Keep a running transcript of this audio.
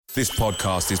This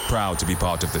podcast is proud to be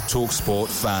part of the TalkSport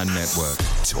Fan Network.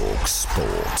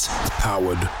 TalkSport.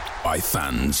 Powered by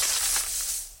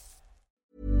fans.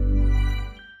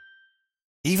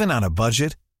 Even on a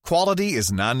budget, quality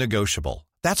is non-negotiable.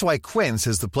 That's why Quince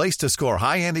is the place to score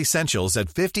high-end essentials at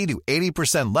 50 to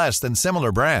 80% less than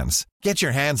similar brands. Get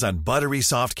your hands on buttery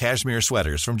soft cashmere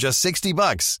sweaters from just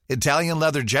 $60, Italian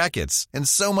leather jackets, and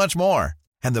so much more.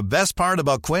 And the best part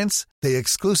about Quince, they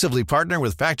exclusively partner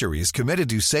with factories committed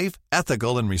to safe,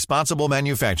 ethical, and responsible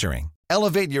manufacturing.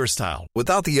 Elevate your style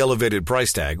without the elevated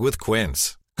price tag with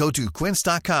Quince. Go to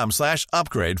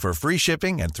quince.com/upgrade for free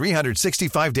shipping and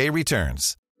 365-day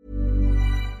returns.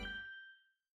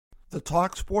 The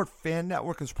TalkSport Fan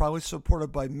Network is proudly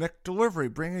supported by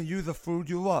McDelivery, bringing you the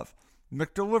food you love.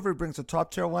 McDelivery brings a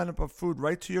top-tier lineup of food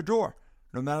right to your door.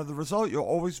 No matter the result, you'll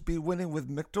always be winning with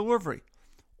McDelivery.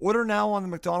 Order now on the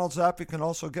McDonald's app. You can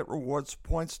also get rewards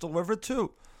points delivered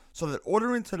too, so that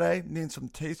ordering today means some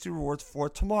tasty rewards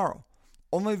for tomorrow.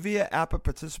 Only via app at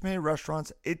participating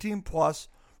restaurants. 18 plus.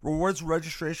 Rewards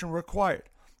registration required.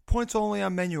 Points only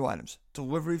on menu items.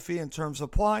 Delivery fee and terms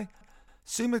apply.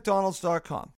 See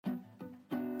McDonald's.com.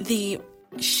 The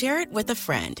share it with a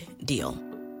friend deal.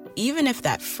 Even if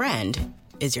that friend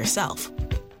is yourself.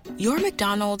 Your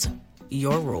McDonald's,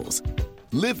 your rules.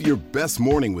 Live your best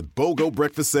morning with BOGO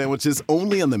breakfast sandwiches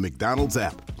only on the McDonald's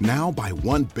app. Now buy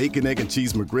one bacon, egg, and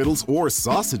cheese McGriddles or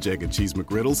sausage, egg, and cheese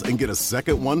McGriddles and get a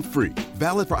second one free.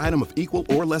 Valid for item of equal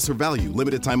or lesser value.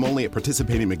 Limited time only at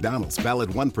participating McDonald's.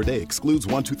 Valid one per day. Excludes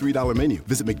 $1, $2, $3 menu.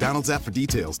 Visit McDonald's app for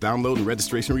details. Download and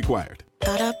registration required.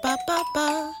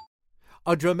 Ba-da-ba-ba-ba.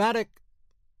 A dramatic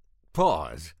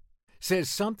pause says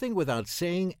something without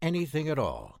saying anything at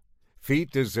all.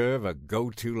 Feet deserve a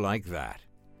go-to like that.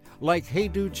 Like Hey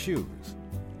Dude shoes.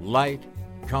 Light,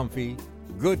 comfy,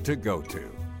 good to go to.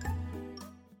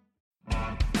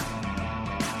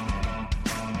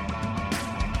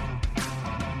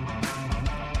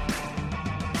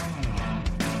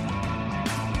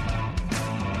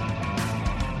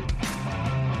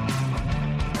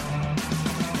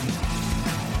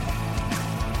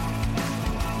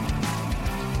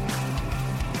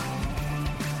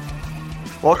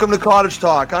 Welcome to Cottage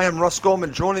Talk. I am Russ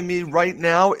Goldman. Joining me right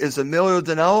now is Emilio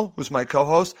Danello, who's my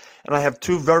co-host, and I have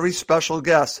two very special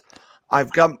guests.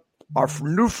 I've got our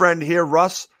new friend here,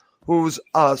 Russ, who's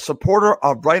a supporter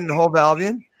of Brighton and Hove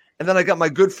Albion, and then I got my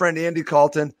good friend Andy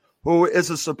Carlton, who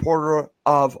is a supporter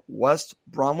of West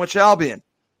Bromwich Albion.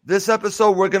 This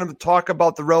episode, we're going to talk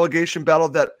about the relegation battle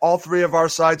that all three of our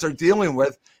sides are dealing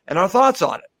with and our thoughts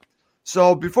on it.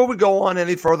 So before we go on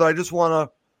any further, I just want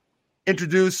to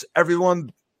introduce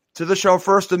everyone to the show.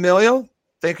 First, Emilio,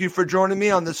 thank you for joining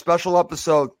me on this special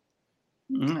episode.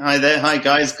 Hi there. Hi,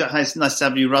 guys. Nice to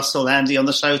have you, Russell, Andy, on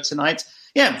the show tonight.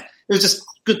 Yeah, it was just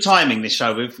good timing, this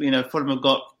show. Fulham have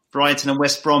got Brighton and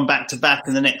West Brom back-to-back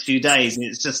in the next few days. And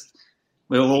it's just,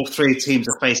 all three teams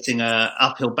are facing an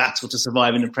uphill battle to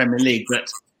survive in the Premier League. But,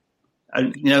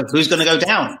 who's going to go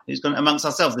down? Amongst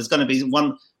ourselves? There's going to be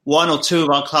one or two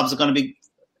of our clubs are going to be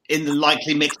in the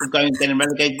likely mix of getting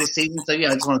relegated this season. So, I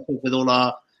just want to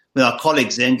talk with our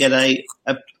colleagues here and get a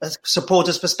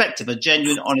supporter's perspective, a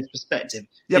genuine, honest perspective.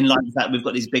 Yep. In light of that, we've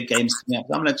got these big games coming up.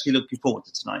 I'm actually looking forward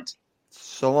to tonight.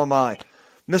 So am I.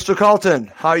 Mr. Carlton,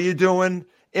 how are you doing?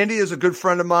 Andy is a good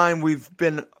friend of mine. We've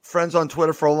been friends on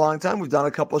Twitter for a long time. We've done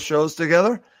a couple of shows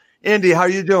together. Andy, how are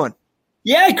you doing?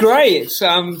 Yeah, great. It's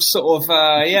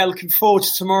looking forward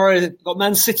to tomorrow. Got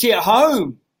Man City at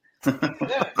home.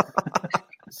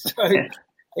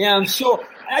 I'm sure.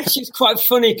 Actually, it's quite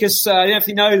funny because I don't know if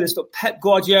you know this, but Pep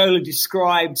Guardiola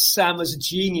described Sam as a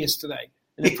genius today.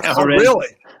 Really?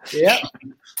 Yeah.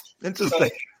 Interesting.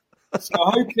 So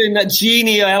hoping that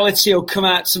geniality will come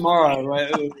out tomorrow.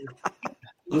 Right?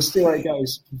 We'll see how it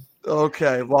goes.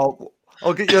 Okay. Well,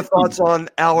 I'll get your thoughts on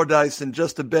Allardyce in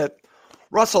just a bit.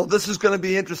 Russell, this is going to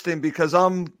be interesting because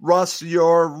I'm Russ,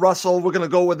 you're Russell. We're going to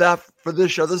go with that for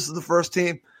this show. This is the first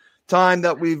time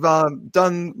that we've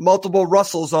done multiple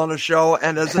Russells on a show,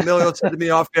 and as Emilio said to me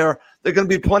off air, there are going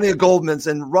to be plenty of Goldmans.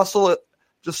 And Russell,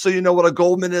 just so you know what a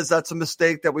Goldman is, that's a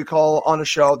mistake that we call on a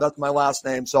show. That's my last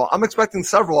name. So I'm expecting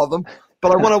several of them,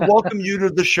 but I want to welcome you to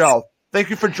the show. Thank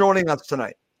you for joining us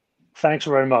tonight. Thanks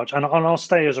very much. And I'll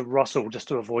stay as a Russell just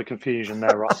to avoid confusion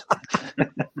there, Russ.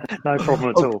 No problem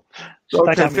at all.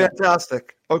 Okay,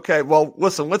 fantastic. Okay, well,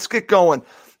 listen, let's get going.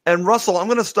 And Russell, I'm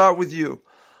going to start with you.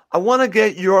 I want to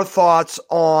get your thoughts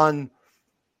on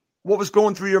what was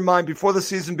going through your mind before the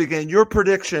season began, your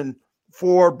prediction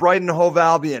for Brighton and Hove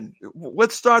Albion.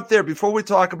 Let's start there before we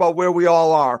talk about where we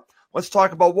all are. Let's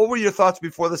talk about what were your thoughts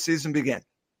before the season began?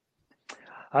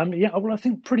 Well, I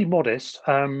think pretty modest.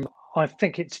 I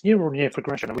think it's year-on-year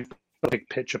progression, and we've got a big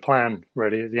picture plan,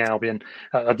 really,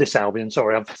 this Albion.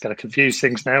 Sorry, I'm going to confuse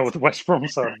things now with the West Brom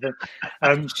side of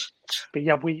it. But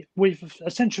yeah,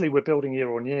 we're building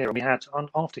year-on-year, and we had,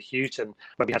 after Houghton,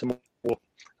 where we had a more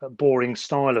boring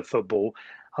style of football,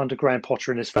 under Graham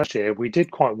Potter in his first year, we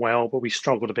did quite well, but we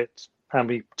struggled a bit, and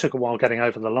we took a while getting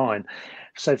over the line.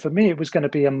 So for me, it was going to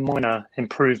be a minor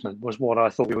improvement, was what I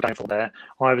thought we were going for there.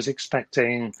 I was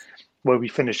expecting, where we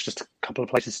finished just a couple of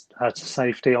places to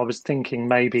safety, I was thinking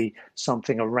maybe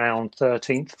something around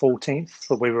 13th, 14th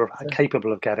that we were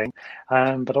capable of getting.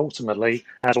 But ultimately,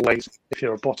 as always, if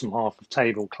you're a bottom half of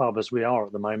table club, as we are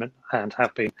at the moment, and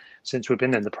have been since we've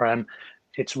been in the Prem,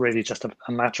 it's really just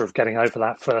a matter of getting over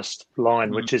that first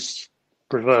line, which is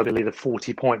proverbially the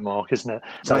 40-point mark, isn't it?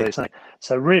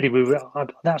 So really,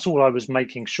 that's all I was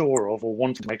making sure of, or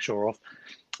wanted to make sure of.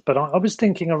 But I was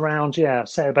thinking around,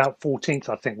 say about 14th,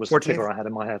 I think was 14th? The figure I had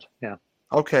in my head. Yeah.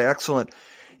 Okay, excellent.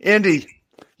 Andy,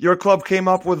 your club came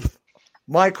up with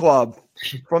my club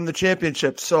from the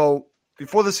championship. So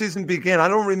before the season began, I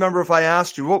don't remember if I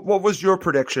asked you, what was your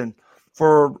prediction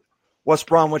for West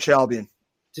Bromwich Albion?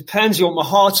 Depends. You want my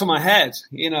heart or my head?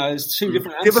 There's two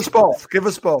different answers. Give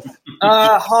us both.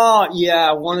 Heart, yeah.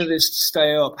 I wanted us to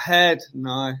stay up. Head,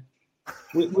 no.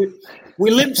 We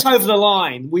limped over the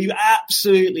line. We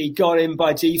absolutely got in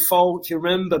by default. If you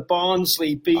remember,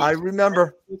 Barnsley beat. I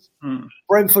remember.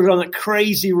 Brentford on that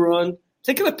crazy run.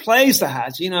 Think of the players they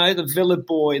had. The Villa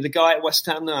boy, the guy at West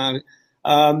Ham now.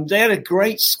 They had a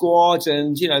great squad,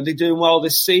 and they're doing well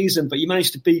this season. But you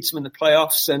managed to beat them in the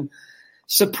playoffs. And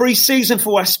so pre-season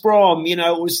for West Brom, it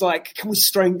was like, can we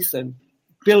strengthen?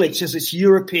 Bilic has its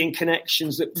European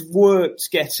connections that worked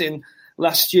getting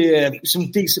last year. Some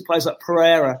decent players like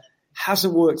Pereira.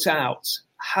 Hasn't worked out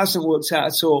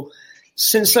at all.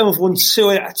 Since then, we've won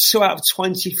two out of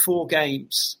 24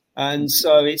 games. And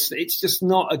so it's just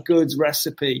not a good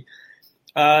recipe.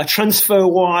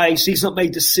 Transfer-wise, he's not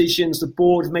made decisions. The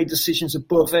board have made decisions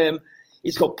above him.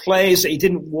 He's got players that he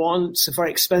didn't want, so very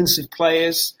expensive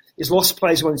players. He's lost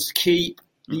players he wanted to keep.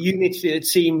 The unity of the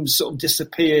team sort of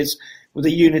disappears with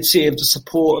the unity of the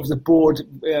support of the board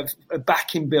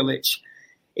backing Bilic.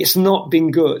 It's not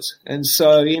been good. And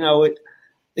so,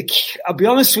 I'll be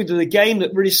honest with you, the game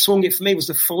that really swung it for me was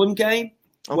the Fulham game.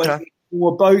 Okay. When we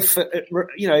were both,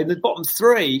 in the bottom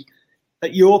three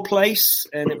at your place.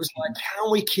 And it was like,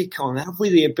 can we kick on? Have we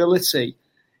the ability?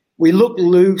 We looked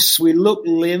loose. We looked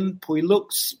limp. We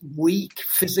looked weak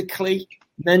physically,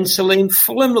 mentally. And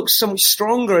Fulham looked so much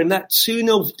stronger. And that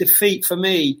 2-0 defeat for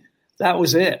me, that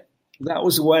was it. That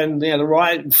was when the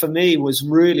writing for me was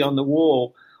really on the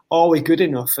wall. Are we good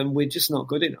enough? And we're just not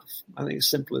good enough. I think it's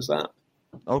simple as that.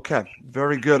 Okay,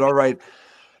 very good. All right.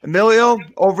 Emilio,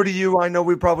 over to you. I know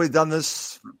we've probably done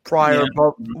this prior,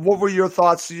 but what were your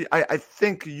thoughts? I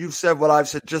think you've said what I've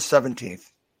said, just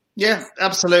 17th. Yeah,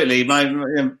 absolutely.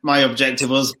 My objective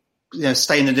was,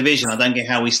 stay in the division. I don't get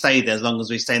how we stayed there as long as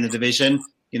we stay in the division.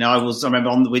 I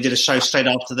remember we did a show straight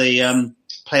after the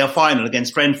playoff final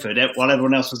against Brentford while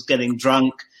everyone else was getting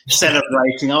drunk,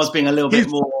 celebrating. I was being a little bit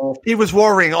more. He was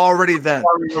worrying already then.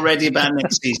 Already about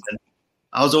next season.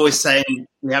 I was always saying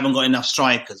we haven't got enough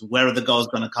strikers. Where are the goals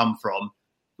going to come from?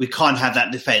 We can't have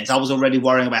that defence. I was already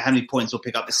worrying about how many points we'll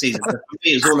pick up this season. So for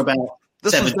me, it was all about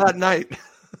this 17. Was that night.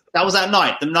 That was that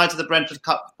night, the night of the Brentford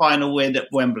Cup final win at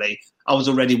Wembley. I was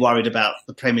already worried about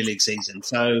the Premier League season.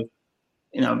 So,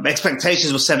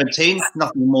 expectations were 17,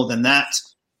 nothing more than that.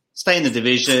 Stay in the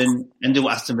division and do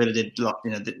what Aston Villa did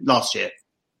last year.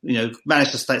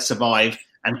 Manage to survive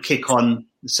and kick on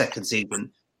the second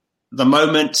season. The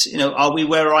moment, are we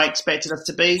where I expected us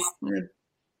to be?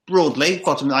 Broadly,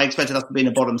 I expected us to be in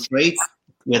the bottom three.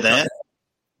 We're there.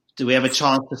 Do we have a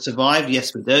chance to survive?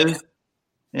 Yes, we do.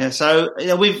 Yeah, so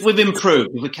we've improved.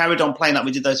 If we carried on playing like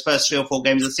we did those first 3 or 4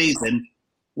 games of the season,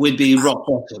 we'd be rock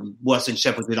bottom, worse than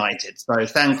Sheffield United. So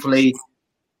thankfully,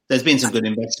 there's been some good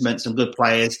investments, some good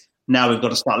players. Now we've got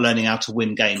to start learning how to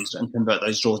win games and convert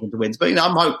those draws into wins. But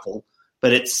I'm hopeful.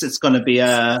 But it's going to be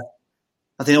I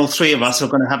think all three of us are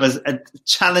going to have a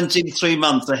challenging 3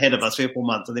 months ahead of us, 3 or 4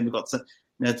 months. I think we've got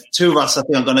two of us, I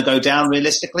think, are going to go down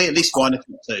realistically, at least one, if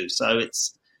not two. So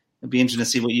it'll be interesting to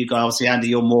see what you guys, obviously, Andy,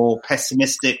 you're more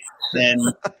pessimistic than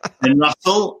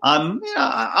Russell. I'm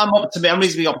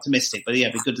reasonably optimistic, but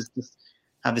it'd be good to just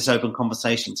have this open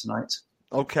conversation tonight.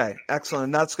 Okay, excellent.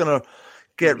 And that's going to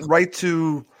get right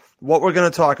to what we're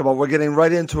going to talk about. We're getting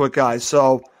right into it, guys.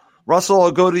 So, Russell,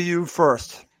 I'll go to you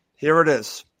first. Here it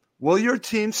is. Will your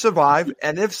team survive?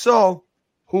 And if so,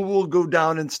 who will go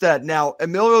down instead? Now,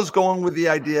 Emilio's going with the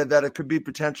idea that it could be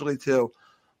potentially 2.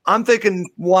 I'm thinking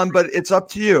 1, but it's up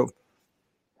to you.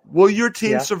 Will your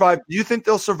team survive? Do you think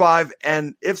they'll survive?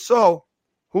 And if so,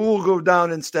 who will go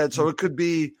down instead? So it could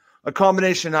be a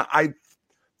combination. I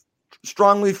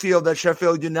strongly feel that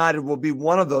Sheffield United will be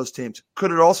one of those teams.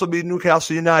 Could it also be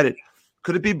Newcastle United?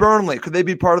 Could it be Burnley? Could they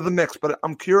be part of the mix? But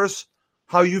I'm curious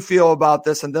how you feel about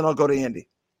this, and then I'll go to Andy.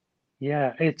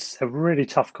 Yeah, it's a really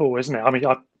tough call, isn't it? I mean,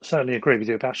 I certainly agree with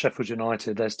you about Sheffield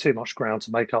United. There's too much ground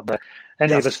to make up there.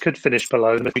 Any of us could finish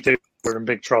below them. If we do, we're in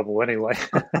big trouble anyway.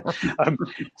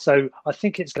 So I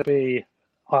think it's going to be,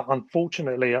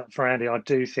 unfortunately for Andy, I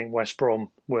do think West Brom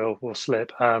will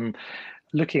slip.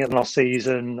 Looking at last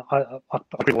season, I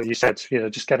agree with what you said,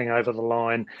 just getting over the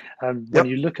line. When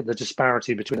you look at the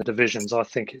disparity between the divisions, I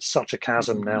think it's such a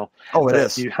chasm now. Oh, it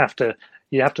is. You have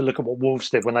to look at what Wolves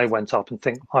did when they went up and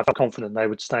think, I felt confident they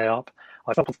would stay up.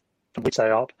 I felt confident we'd stay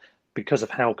up because of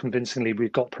how convincingly we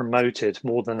got promoted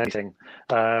more than anything.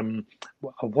 I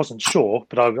wasn't sure,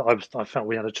 but I felt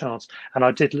we had a chance. And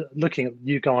I did, looking at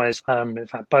you guys, in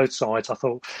fact, both sides, I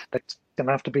thought there's going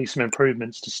to have to be some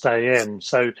improvements to stay in.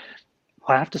 So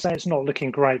I have to say it's not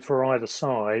looking great for either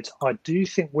side. I do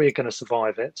think we're going to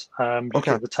survive it.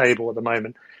 Looking at the table at the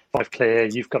moment, 5 clear,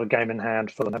 you've got a game in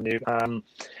hand for them, haven't you?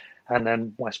 And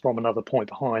then West Brom another point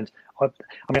behind.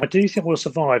 I do think we'll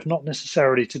survive, not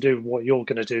necessarily to do what you're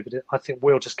going to do, but I think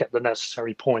we'll just get the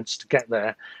necessary points to get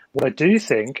there. What I do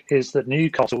think is that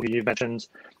Newcastle, you mentioned,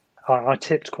 I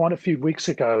tipped quite a few weeks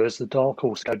ago as the dark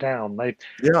horse go down.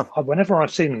 Whenever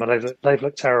I've seen them, they've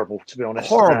looked terrible, to be honest.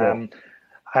 Horrible.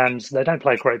 And they don't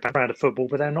play a great brand of football,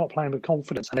 but they're not playing with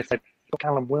confidence. And if they've got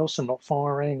Callum Wilson not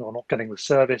firing or not getting the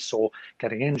service or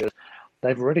getting injured,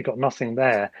 they've really got nothing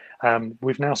there.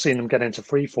 We've now seen them get into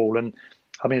free fall. And,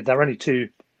 I mean, they're only 2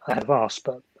 ahead of us,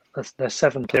 but they're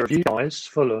 7 clear of you guys,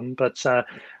 Fulham. But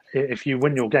if you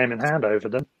win your game in hand over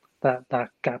them,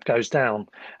 that gap goes down.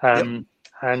 And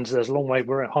there's a long way.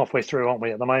 We're halfway through, aren't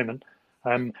we, at the moment?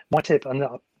 My tip, and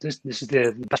this is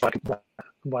the best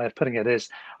way of putting it, is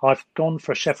I've gone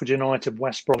for a Sheffield United,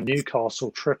 West Brom,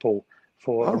 Newcastle triple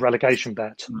for a relegation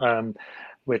bet,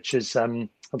 which is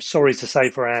I'm sorry to say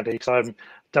for Andy, because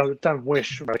I don't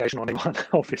wish relegation on anyone,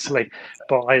 obviously,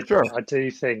 but I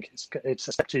do think it's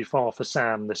a step too far for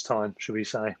Sam this time, should we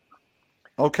say?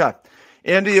 Okay,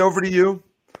 Andy, over to you.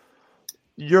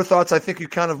 Your thoughts? I think you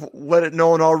kind of let it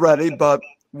known already, but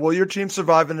will your team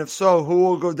survive? And if so, who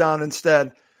will go down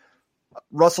instead?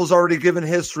 Russell's already given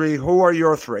history. Who are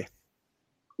your 3?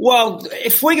 Well,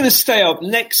 if we're going to stay up,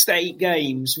 next 8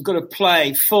 games, we've got to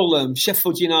play Fulham,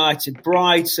 Sheffield United,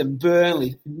 Brighton,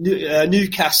 Burnley,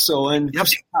 Newcastle, and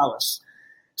Crystal Palace.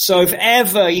 So if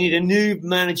ever you need a new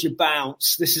manager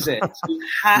bounce, this is it.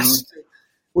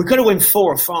 We've got to win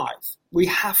 4 or 5. We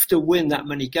have to win that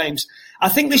many games. I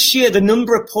think this year the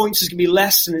number of points is going to be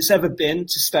less than it's ever been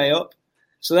to stay up.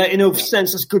 So that, in a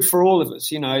sense, that's good for all of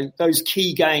us, those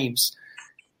key games.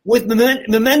 With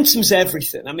momentum's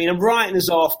everything. I mean, I'm writing us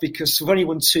off because we've only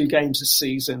won 2 games this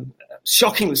season.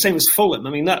 Shockingly, the same as Fulham.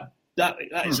 I mean, that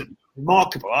is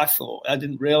remarkable, I thought. I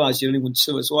didn't realise you only won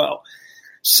 2 as well.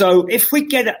 So if we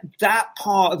get that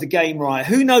part of the game right,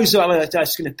 who knows what Allardyce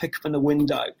is going to pick up in the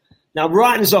window. Now, I'm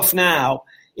writing us off now.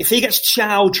 If he gets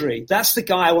Chowdhury, that's the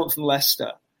guy I want from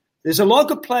Leicester. There's a lot of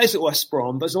good players at West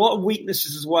Brom, but there's a lot of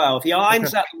weaknesses as well. If he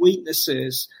irons out the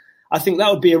weaknesses, I think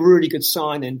that would be a really good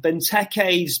signing.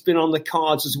 Benteke's been on the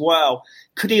cards as well.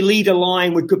 Could he lead a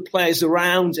line with good players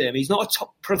around him? He's not a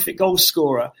top prolific goal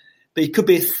scorer, but he could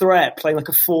be a threat playing like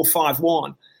a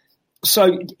 4-5-1.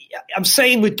 So I'm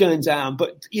saying we're going down,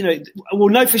 but, we'll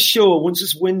know for sure once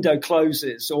this window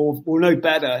closes, or we'll know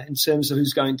better in terms of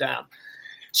who's going down.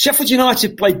 Sheffield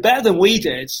United played better than we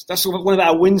did. That's one of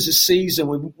our wins this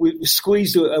season. We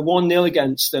squeezed a 1-0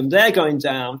 against them. They're going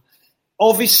down.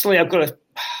 Obviously, I've got to...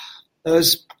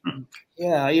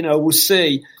 we'll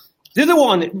see. The other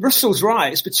one, Russell's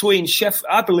right. It's between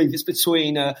I believe it's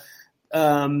between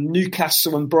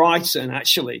Newcastle and Brighton.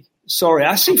 Actually, sorry,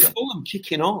 I see Fulham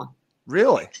kicking on.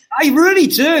 Really? I really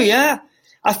do. Yeah,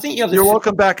 I think you're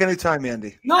welcome back anytime,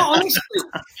 Andy. No, honestly,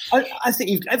 I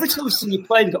think every time I've seen you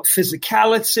play, you've got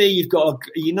physicality. You've got a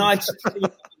United team,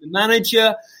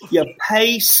 manager. You have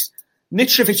pace.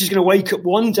 Mitrovic is going to wake up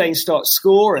one day and start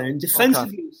scoring.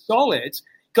 Defensively solid.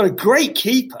 Got a great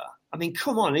keeper. I mean,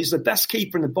 come on, he's the best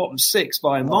keeper in the bottom 6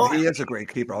 by a mile. He is a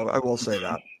great keeper. I will say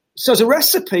that. So as a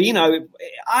recipe,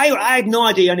 I had no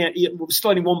idea. We're still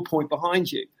only 1 point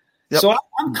behind you. Yep. So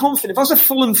I'm confident. If I was a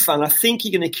Fulham fan, I think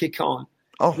you're going to kick on.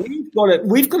 Oh.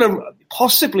 We've got to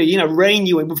possibly, rein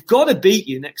you in. We've got to beat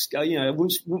you next go.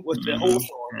 With the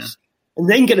Hawthorns, and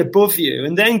then get above you,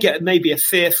 and then get maybe a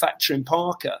fear factor in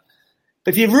Parker.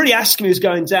 But if you're really asking me who's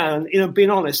going down, being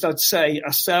honest, I'd say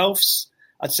ourselves.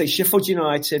 I'd say Sheffield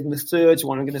United, and the third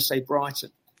one I'm going to say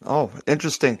Brighton. Oh,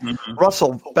 interesting. Mm-hmm.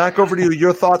 Russell, back over to you.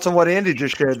 Your thoughts on what Andy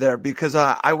just shared there, because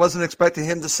I wasn't expecting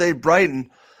him to say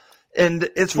Brighton. And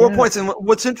it's 4 points. And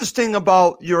what's interesting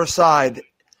about your side,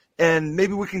 and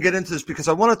maybe we can get into this because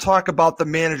I want to talk about the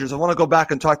managers. I want to go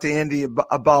back and talk to Andy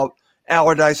about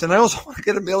Allardyce, and I also want to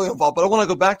get Emilio involved, but I want to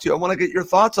go back to you. I want to get your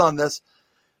thoughts on this,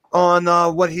 on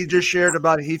what he just shared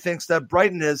about he thinks that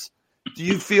Brighton is. Do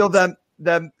you feel that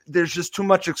there's just too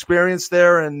much experience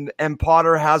there and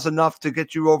Potter has enough to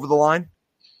get you over the line?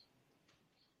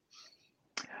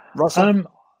 Russell?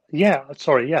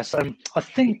 Yes.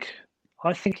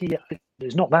 I think he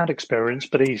is not that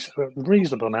experienced, but he's a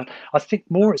reasonable amount. I think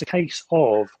more it's a case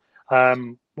of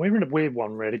we're in a weird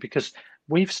one, really, because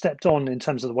we've stepped on in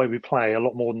terms of the way we play a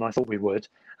lot more than I thought we would.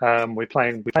 We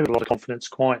play with a lot of confidence,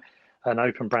 quite an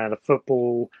open brand of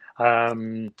football.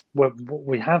 What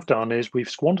we have done is we've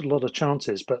squandered a lot of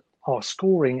chances, but our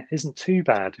scoring isn't too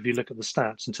bad if you look at the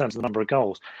stats in terms of the number of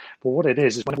goals. But what it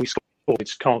is when we score, we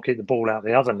just can't keep the ball out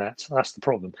the other net. That's the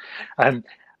problem.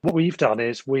 What we've done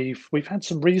is we've had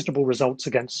some reasonable results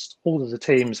against all of the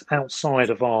teams outside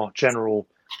of our general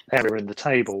area in the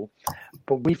table,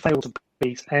 but we failed to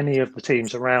beat any of the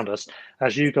teams around us.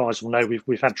 As you guys will know,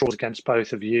 we've had draws against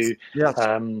both of you. Yes.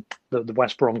 The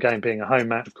West Brom game being a home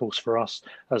match, of course, for us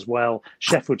as well.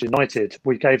 Sheffield United,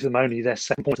 we gave them only their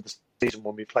second point of the season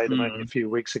when we played them only a few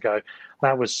weeks ago.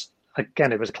 That was,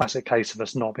 again, it was a classic case of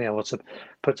us not being able to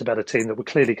put to bed a team that we're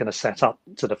clearly going to set up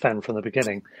to defend from the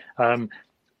beginning.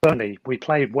 Burnley, we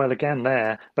played well again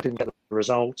there, but didn't get the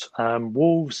result.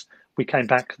 Wolves, we came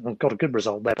back and got a good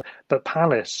result there. But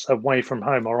Palace, away from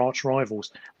home, our arch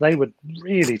rivals, they were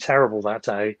really terrible that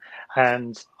day.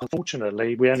 And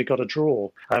unfortunately, we only got a draw.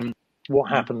 What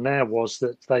happened there was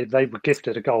that they were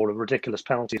gifted a goal, a ridiculous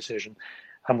penalty decision.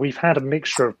 And we've had a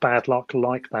mixture of bad luck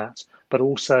like that, but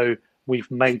also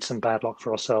we've made some bad luck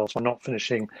for ourselves. We're not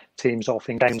finishing teams off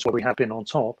in games where we have been on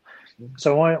top.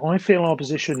 So I feel our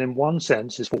position in one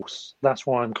sense is false. That's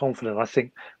why I'm confident. I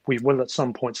think we will at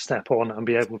some point step on and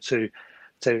be able to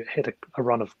hit a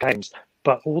run of games.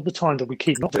 But all the time that we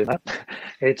keep not doing that,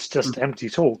 it's just empty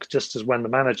talk, just as when the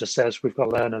manager says we've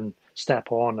got to learn and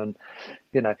step on. And,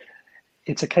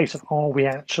 it's a case of, are we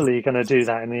actually going to do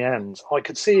that in the end? I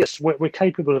could see us, we're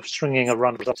capable of stringing a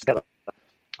run of results together.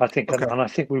 I think, and I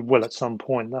think we will at some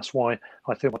point. That's why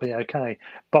I think we'll be okay.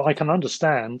 But I can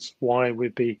understand why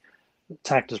we'd be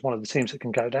tagged as one of the teams that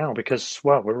can go down because,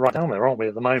 well, we're right down there, aren't we,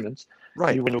 at the moment?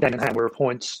 Right. You win your game in hand, we're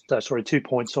 2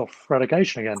 points off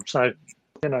relegation again. So,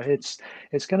 it's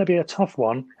going to be a tough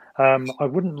one. I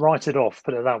wouldn't write it off,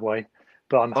 put it that way,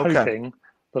 but I'm hoping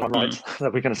that I'm right,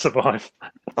 that we're going to survive.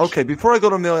 Okay, before I go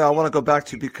to Amelia, I want to go back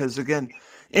to you because, again,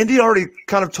 Andy already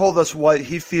kind of told us what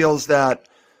he feels that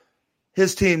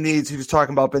his team needs. He was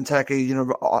talking about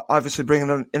Benteke, obviously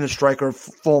bringing in a striker.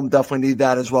 Fulham definitely need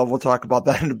that as well. We'll talk about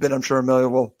that in a bit. I'm sure Amelia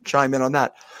will chime in on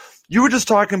that. You were just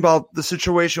talking about the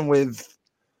situation with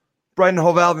Brighton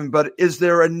Hove Albion, but is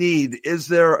there a need? Is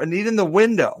there a need in the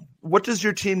window? What does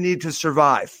your team need to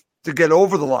survive, to get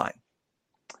over the line?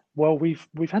 Well, we've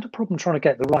had a problem trying to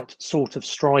get the right sort of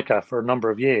striker for a number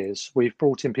of years. We've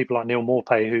brought in people like Neil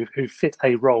Maupay who fit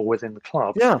a role within the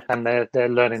club, and they're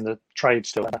learning the trade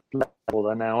still at that level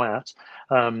they're now at,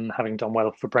 having done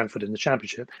well for Brentford in the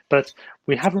Championship. But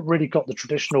we haven't really got the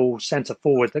traditional centre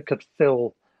forward that could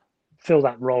fill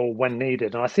that role when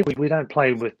needed. And I think we don't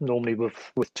play normally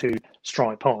with two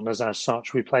strike partners as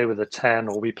such. We play with a 10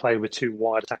 or we play with two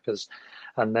wide attackers,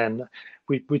 and then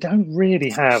we don't really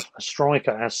have a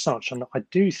striker as such, and I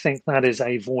do think that is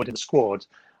a void in the squad.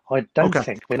 I don't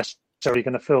think we're necessarily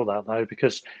going to fill that, though,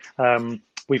 because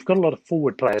we've got a lot of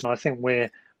forward players, and I think we're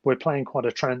playing quite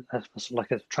a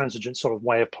transigent sort of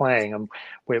way of playing, and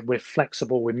we're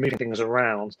flexible, we're moving things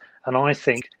around, and I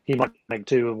think he might make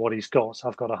do with what he's got.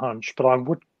 I've got a hunch, but I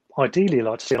would ideally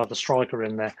like to see another striker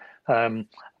in there,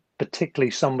 particularly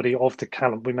somebody of the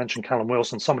Callum. We mentioned Callum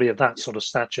Wilson, somebody of that sort of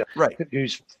stature,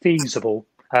 who's feasible,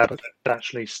 but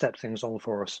actually step things on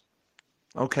for us.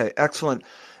 Okay, excellent.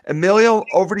 Emilio,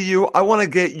 over to you. I want to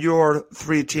get your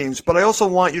three teams, but I also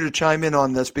want you to chime in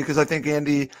on this because I think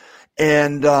Andy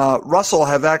and Russell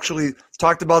have actually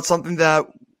talked about something that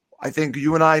I think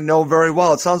you and I know very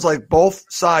well. It sounds like both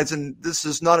sides, and this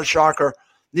is not a shocker,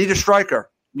 need a striker.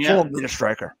 Fulham need a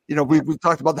striker. We've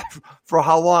talked about that for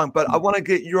how long, but I want to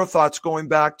get your thoughts going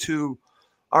back to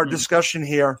our discussion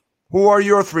here. Who are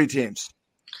your three teams?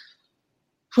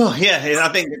 Well, I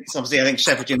think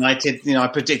Sheffield United, I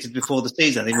predicted before the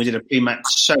season, I think we did a pre-match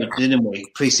show, didn't we?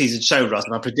 Pre-season show, Russ,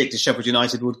 and I predicted Sheffield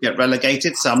United would get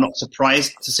relegated, so I'm not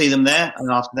surprised to see them there.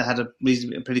 And after they had a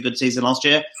pretty good season last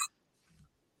year.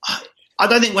 I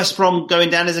don't think West Brom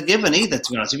going down is a given either,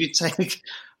 to be honest. If you take,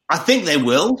 I think they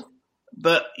will,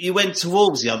 but you went to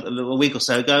Wolves a week or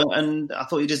so ago, and I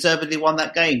thought you deservedly won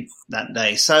that game that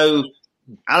day. So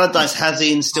Allardyce has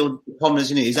instilled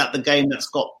confidence in you. He's at the game that's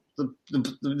got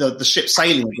the ship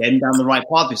sailing again down the right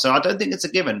pathway. So I don't think it's a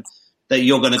given that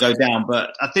you're going to go down.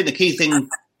 But I think the key thing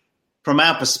from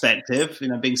our perspective,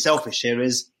 being selfish here,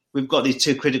 is we've got these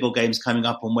two critical games coming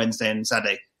up on Wednesday and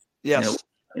Saturday. Yes.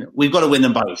 We've got to win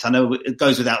them both. I know it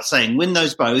goes without saying. Win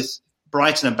those both.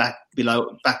 Brighton are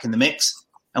back in the mix,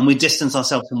 and we distance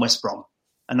ourselves from West Brom.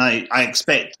 And I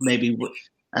expect maybe,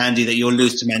 Andy, that you'll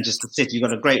lose to Manchester City. You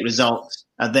got a great result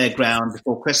at their ground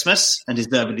before Christmas, and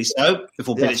deservedly so,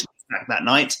 before Bilic back that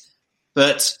night.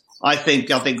 But I think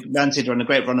Man City are on a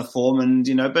great run of form, and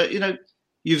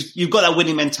you've got that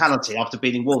winning mentality after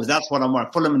beating Wolves. That's what I'm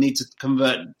worried. Fulham need to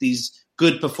convert these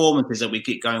good performances that we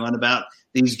keep going on about,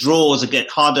 these draws that get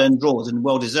hard-earned draws and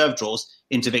well-deserved draws,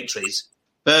 into victories.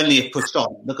 Burnley have pushed on.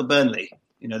 Look at Burnley.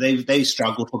 They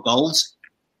struggled for goals,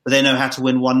 but they know how to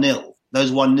win 1-0.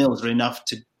 Those 1-0s are enough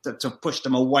to push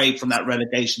them away from that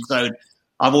relegation zone.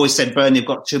 I've always said Burnley have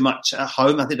got too much at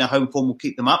home. I think their home form will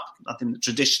keep them up. I think that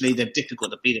traditionally they're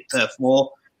difficult to beat at Turf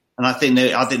Moor, and I think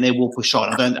they will push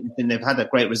on. I think they've had a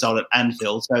great result at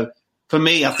Anfield. So for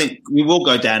me, I think we will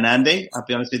go down, Andy. I'll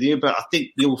be honest with you, but I think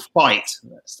you'll fight.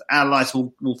 Our lives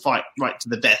will fight right to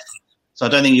the death. So I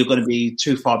don't think you're going to be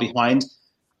too far behind.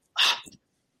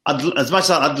 As much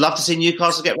as I'd love to see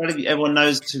Newcastle get relegated, everyone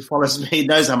who follows me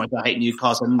knows how much I hate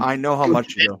Newcastle. And I know how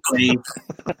much you do.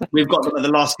 We've got them at the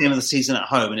last game of the season at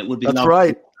home, and it would be lovely.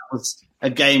 Right. That was a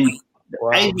game.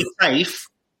 Wow. A, we're safe,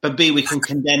 but B, we can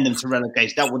condemn them to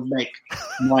relegation. That would make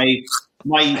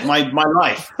my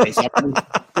life. Basically.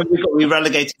 we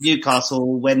relegated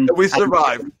Newcastle when we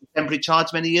survived temporary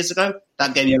charge many years ago.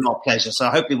 That gave me a lot of pleasure. So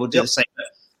hopefully we'll do the same. But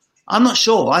I'm not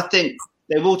sure. I think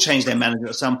they will change their manager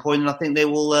at some point, and I think they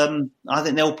will. I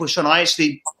think they will push on. I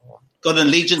actually got an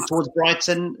allegiance towards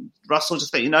Brighton. Russell,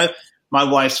 just let you know, my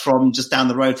wife's from just down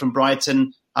the road from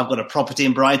Brighton. I've got a property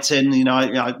in Brighton.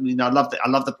 I love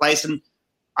the place, and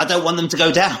I don't want them to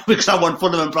go down because I want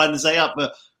Fulham and Brighton to stay up.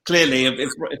 But clearly,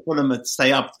 if Fulham would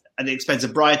stay up at the expense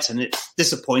of Brighton, it's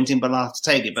disappointing, but I'll have to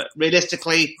take it. But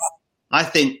realistically, I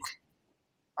think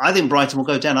Brighton will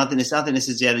go down. I think this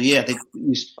is the end of the year. I think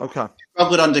you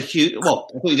struggled under Houghton. Well,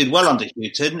 I thought you did well under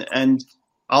Houghton, and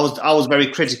I was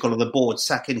very critical of the board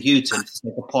sacking Houghton for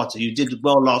sake of Potter. You did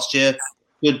well last year,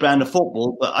 good brand of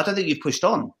football, but I don't think you've pushed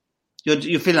on.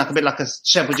 You're feeling a bit like a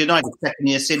Sheffield United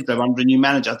second-year syndrome under a new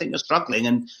manager. I think you're struggling,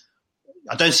 and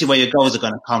I don't see where your goals are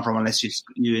going to come from unless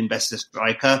you invest in a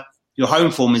striker. Your home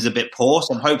form is a bit poor,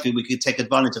 so hopefully we could take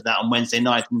advantage of that on Wednesday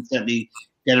night and certainly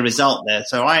get a result there.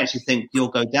 So I actually think you'll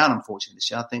go down, unfortunately,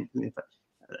 this year. I think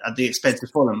at the expense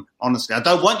of Fulham, honestly. I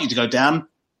don't want you to go down,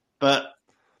 but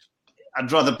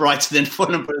I'd rather Brighton than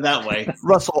Fulham, put it that way.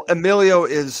 Russell, Emilio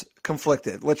is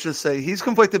conflicted. Let's just say he's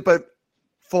conflicted, but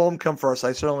Fulham come first.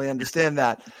 I certainly understand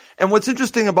that. And what's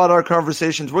interesting about our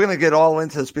conversations, we're going to get all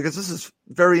into this because this is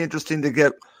very interesting to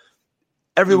get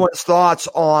everyone's thoughts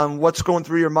on what's going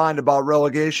through your mind about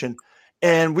relegation.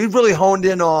 And we've really honed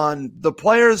in on the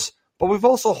players, but we've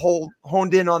also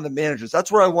honed in on the managers.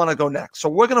 That's where I want to go next. So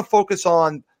we're going to focus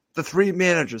on the three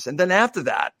managers. And then after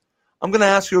that, I'm going to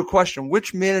ask you a question.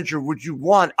 Which manager would you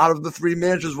want out of the three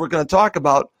managers we're going to talk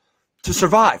about to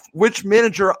survive? Which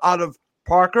manager out of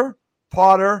Parker,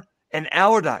 Potter, and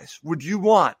Allardyce would you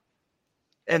want?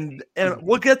 And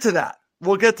we'll get to that.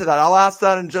 I'll ask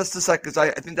that in just a second because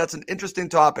I think that's an interesting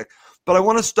topic. But I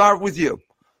want to start with you,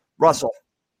 Russell.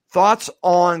 Thoughts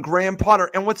on Graham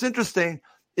Potter. And what's interesting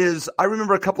is I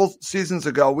remember a couple seasons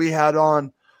ago we had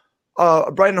on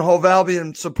a Brighton and Hove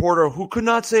Albion supporter who could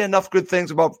not say enough good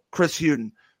things about Chris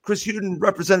Hughton. Chris Hughton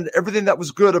represented everything that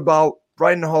was good about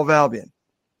Brighton and Hove Albion.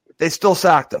 They still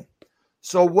sacked him.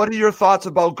 So what are your thoughts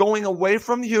about going away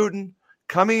from Hughton,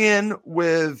 coming in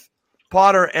with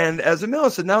Potter, and as Emilio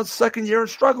said, now it's second year and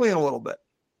struggling a little bit?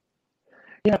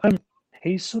 Yeah,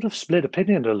 he's sort of split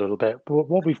opinion a little bit. But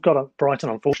what we've got at Brighton,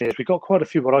 unfortunately, is we've got quite a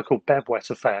few what I call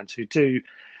bedwetter fans who do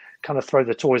kind of throw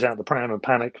the toys out the pram and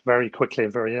panic very quickly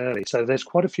and very early. So there's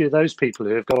quite a few of those people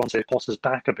who have got onto Potter's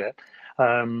back a bit.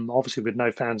 Obviously, with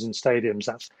no fans in stadiums,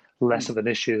 that's less of an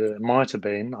issue than it might have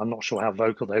been. I'm not sure how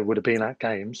vocal they would have been at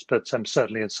games, but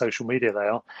certainly in social media they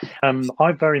are.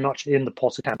 I'm very much in the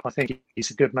Potter camp. I think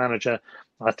he's a good manager.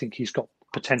 I think he's got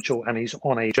potential, and he's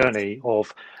on a journey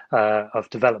of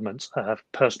development,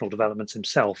 personal development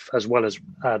himself, as well as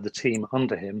the team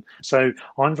under him. So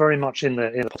I'm very much in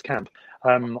the Potter camp.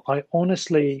 I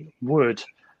honestly would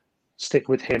stick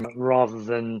with him rather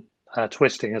than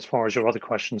twisting as far as your other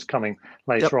questions coming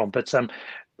later on. But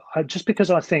just because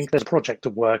I think there's a project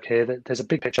of work here, that there's a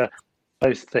big picture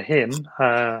both for him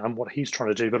and what he's trying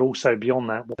to do, but also beyond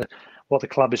that, what the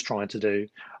club is trying to do.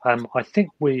 I think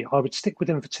I would stick with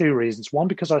him for two reasons. One,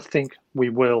 because I think we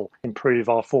will improve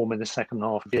our form in the second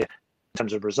half of the year in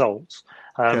terms of results.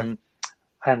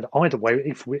 And either way,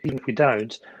 even if we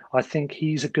don't, I think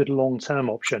he's a good long-term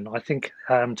option. I think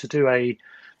to do a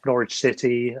Norwich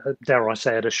City, dare I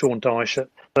say it, a Sean Dyche at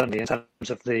Burnley in terms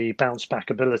of the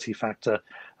bounce-back ability factor,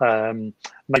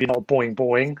 maybe not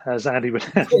boing, as Andy would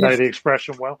know the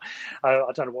expression well. I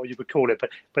don't know what you would call it,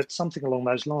 but something along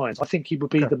those lines. I think he would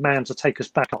be the man to take us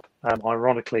back up,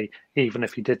 ironically, even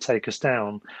if he did take us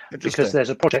down, because there's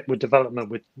a project with development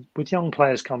with young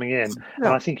players coming in, and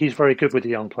I think he's very good with the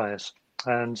young players.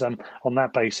 And on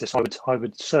that basis, I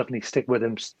would certainly stick with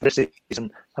him this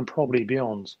season and probably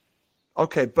beyond.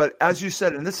 Okay, but as you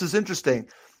said, and this is interesting,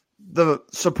 the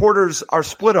supporters are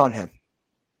split on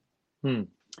him.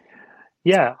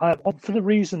 Yeah, for the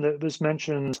reason that was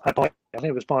mentioned, I think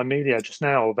it was by Emilio just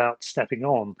now about stepping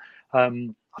on. I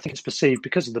think it's perceived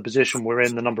because of the position we're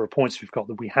in, the number of points we've got,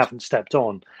 that we haven't stepped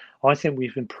on. I think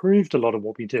we've improved a lot of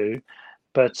what we do,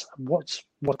 but what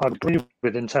I agree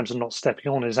with in terms of not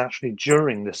stepping on is actually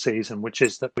during the season, which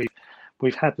is that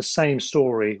we've had the same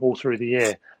story all through the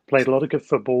year. Played a lot of good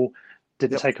football,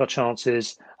 didn't take our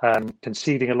chances,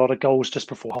 conceding a lot of goals just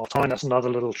before half-time. That's another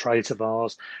little trait of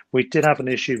ours. We did have an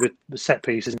issue with the set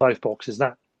pieces in both boxes.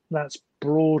 That's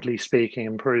broadly speaking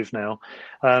improved now.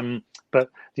 But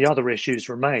the other issues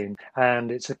remain.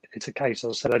 And it's a case,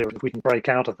 as I said earlier, if we can break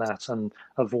out of that and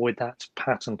avoid that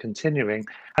pattern continuing.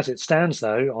 As it stands,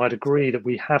 though, I'd agree that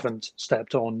we haven't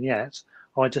stepped on yet.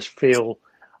 I just feel,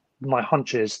 my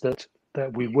hunch is that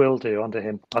we will do under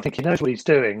him. I think he knows what he's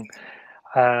doing.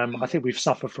 I think we've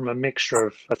suffered from a mixture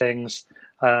of things.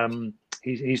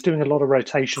 He's doing a lot of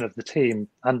rotation of the team,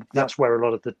 and that's where a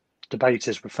lot of the debate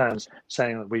is with fans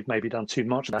saying that we've maybe done too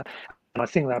much of that. And I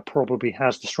think that probably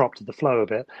has disrupted the flow a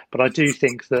bit. But I do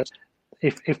think that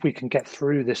if we can get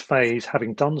through this phase,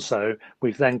 having done so,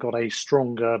 we've then got a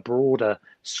stronger, broader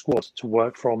squad to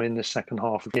work from in the second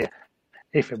half of the year,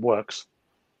 if it works.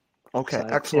 Okay, So,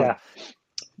 excellent. Yeah.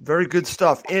 Very good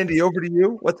stuff. Andy, over to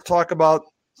you. Let's talk about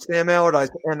Sam Allardyce.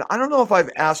 And I don't know if I've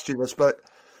asked you this, but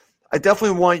I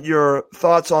definitely want your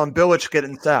thoughts on Bilic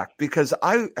getting sacked, because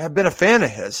I have been a fan of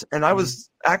his, and I was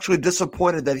actually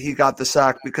disappointed that he got the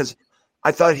sack because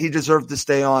I thought he deserved to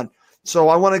stay on. So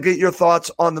I want to get your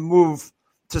thoughts on the move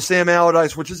to Sam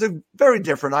Allardyce, which is very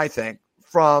different, I think,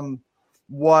 from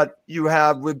what you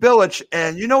have with Bilic.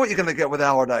 And you know what you're going to get with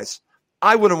Allardyce.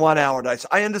 I wouldn't want Allardyce.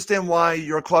 I understand why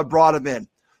your club brought him in.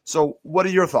 So what are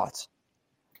your thoughts?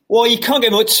 Well, you can't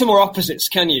get much more opposites,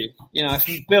 can you? You know,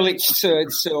 from Bilic to Sam.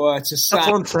 That's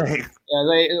what I'm saying.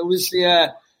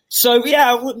 So,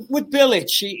 with Bilic,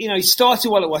 he started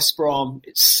well at West Brom.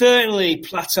 It certainly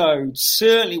plateaued,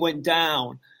 certainly went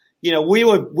down. You know, we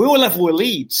were level with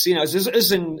Leeds,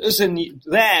 as in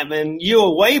them, and you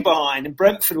were way behind, and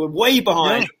Brentford were way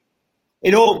behind. Yeah.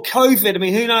 In all COVID, I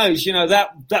mean, who knows?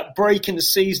 That break in the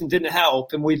season didn't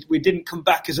help, and we didn't come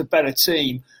back as a better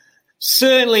team.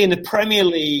 Certainly in the Premier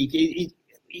League,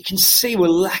 you can see we're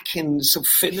lacking sort of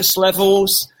fitness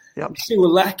levels. Yep. You can see we're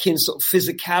lacking sort of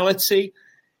physicality.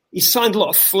 He signed a lot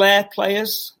of flair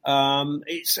players.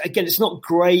 It's not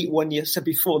great when you said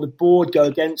before the board go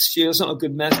against you. It's not a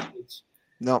good message.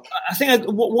 No. I think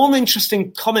one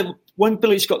interesting comment when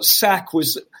Bilic got sacked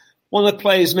was one of the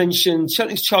players mentioned, I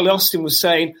think Charlie Austin was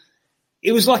saying,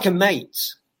 it was like a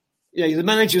mate. The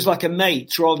manager was like a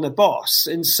mate rather than a boss.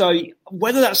 And so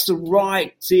whether that's the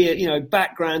right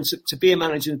background to be a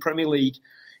manager in the Premier League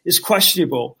is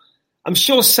questionable. I'm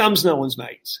sure Sam's no one's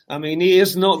mate. I mean, he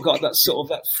has not got that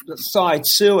sort of that side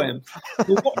to him.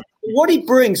 What he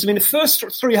brings, I mean, the first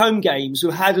 3 home games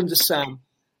we had under Sam,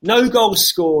 no goals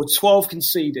scored, 12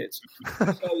 conceded.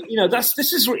 So,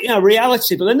 this is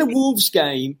reality. But then the Wolves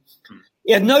game,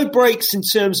 he had no breaks in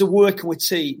terms of working with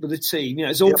the team.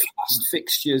 It's all fast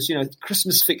fixtures,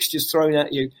 Christmas fixtures thrown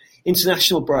at you,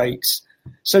 international breaks.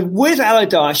 So with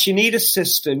Allardyce, you need a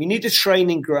system, you need a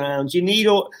training ground, you need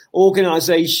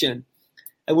organisation.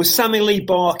 And with Sammy Lee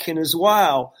Barkin as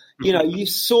well, you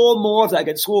saw more of that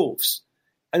against Wolves.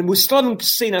 And we're starting to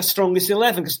see our strongest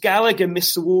 11 because Gallagher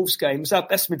missed the Wolves game. He was our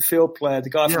best midfield player, the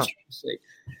guy from Chelsea.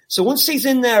 So once he's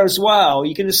in there as well,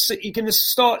 you're going to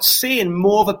start seeing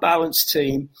more of a balanced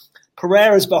team.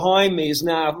 Pereira's behind me has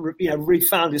now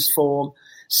refound his form,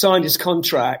 signed his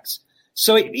contract.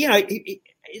 So the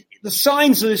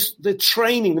signs of the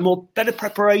training, the better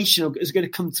preparation is going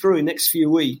to come through in the next few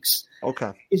weeks.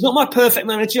 Okay. He's not my perfect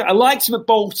manager. I liked him at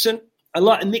Bolton. I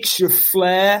like a mixture of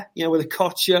flair, with a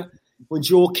Kocher, with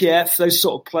Djorkaeff, those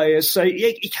sort of players. So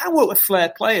he can work with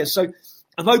flair players. So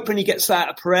I'm hoping he gets that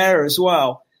at Pereira as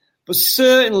well. But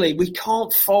certainly we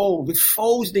can't fold. We've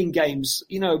folded in games,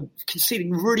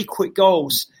 conceding really quick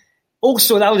goals.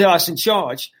 Also with Allardyce in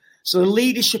charge. So the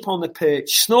leadership on the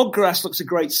pitch. Snodgrass looks a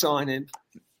great signing.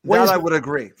 I would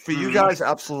agree. For you guys,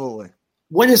 absolutely.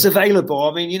 When is available?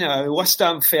 I mean, West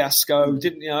Ham fiasco,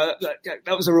 that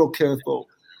was a real curveball.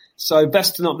 So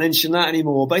best to not mention that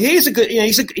anymore. But he's a good,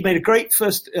 he made a great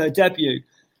first debut.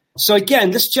 So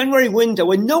again, this January window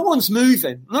when no one's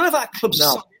moving, none of our clubs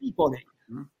sign anybody.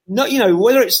 No,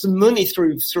 whether it's the money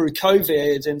through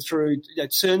COVID and through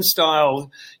turnstile,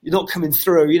 you're not coming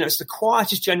through. It's the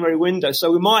quietest January window,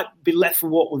 so we might be left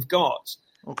with what we've got.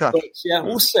 Okay, but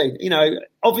we'll see.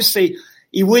 Obviously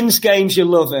he wins games, you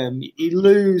love him. He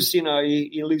lose,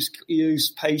 you lose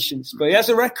patience, but he has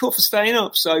a record for staying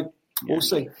up. So we'll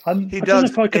see. He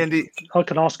does. Andy, I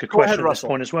can ask a question at this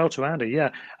point as well to Andy.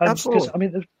 Yeah, absolutely. Because, I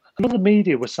mean, a lot of the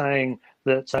media were saying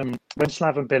that when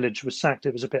Slaven Bilic was sacked,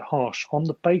 it was a bit harsh on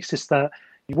the basis that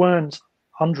you weren't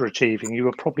underachieving. You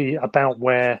were probably about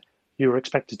where you were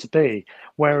expected to be.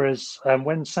 Whereas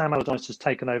when Sam Allardyce has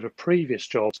taken over previous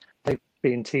jobs, they've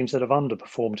been teams that have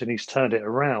underperformed and he's turned it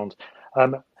around.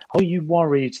 Are you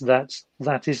worried that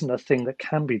that isn't a thing that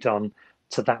can be done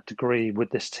to that degree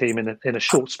with this team in a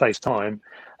short space of time?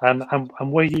 And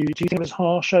do you think it was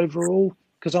harsh overall?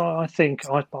 Because I think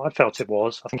I felt it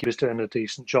was. I think he was doing a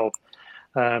decent job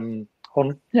on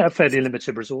fairly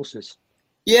limited resources.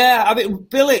 Yeah, I mean,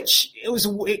 Bilic,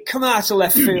 it come out of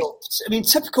left field. I mean,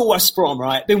 typical West Brom,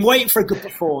 right? Been waiting for a good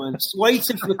performance,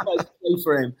 waiting for the players to play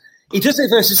for him. He does it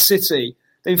versus City,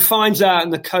 then finds out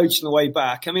and the coach on the way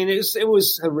back. I mean, it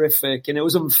was horrific and it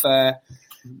was unfair.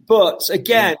 But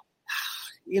again,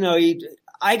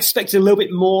 I expected a little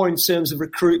bit more in terms of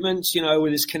recruitment,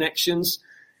 with his connections.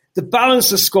 The balance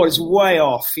of the squad is way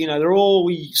off. They're all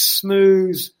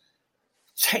smooth,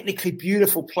 technically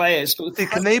beautiful players. But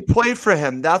can they play for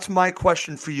him? That's my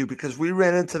question for you, because we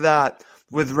ran into that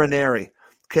with Ranieri.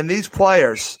 Can these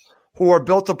players who are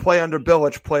built to play under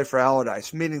Bilic play for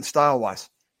Allardyce, meaning style-wise?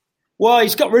 Well,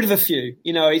 he's got rid of a few.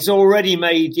 He's already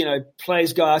made,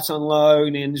 players go out on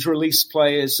loan and he's released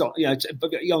players, on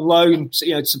loan,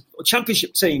 to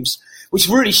championship teams, which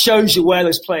really shows you where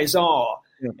those players are.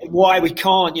 Yeah. And why we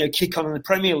can't, kick on in the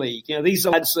Premier League. These are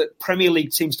lads that Premier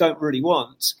League teams don't really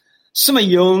want. Some are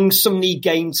young, some need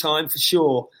game time for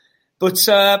sure. But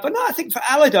no, I think for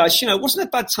Allardyce, it wasn't a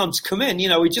bad time to come in.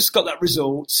 We just got that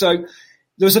result. So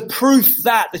there was a proof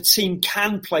that the team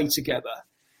can play together.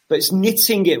 But it's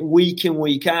knitting it week in,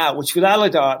 week out, which with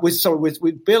Allardyce,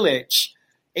 with Bilic,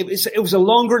 it was a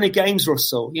longer in the games,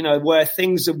 Russell, where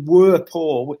things were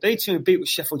poor. They team beat with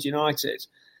Sheffield United.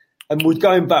 And we're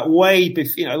going back way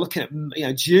before, looking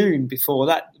at, June before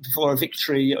a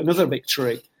victory, another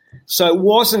victory. So it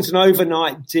wasn't an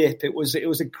overnight dip. It was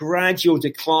a gradual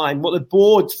decline. What the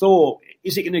board thought,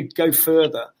 is it going to go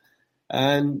further?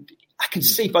 And I can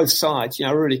see both sides.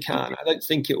 I really can. I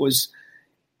think it was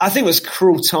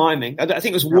cruel timing. I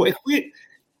think it was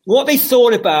what they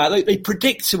thought about. They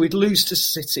predicted we'd lose to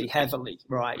City heavily,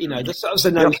 right? That was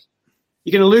the notion.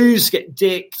 You're going to lose, get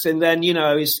dicked, and then, you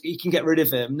can get rid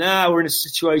of him. Now we're in a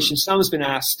situation, Sam's been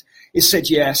asked, he said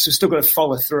yes, we've still got to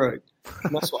follow through.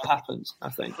 And that's what happens,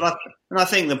 I think. And I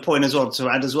think the point as well to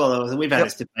add as well, we've had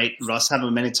this debate, Russ, haven't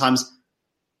we, many times.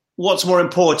 What's more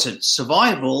important,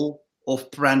 survival or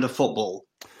brand of football?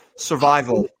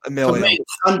 Survival, Emilio. For me,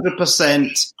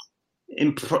 100%.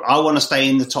 I want to stay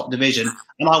in the top division,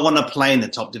 and I want to play in the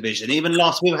top division. Even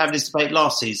we were having this debate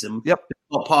last season. Yep.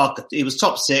 Parker, he was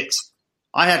top 6.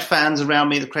 I had fans around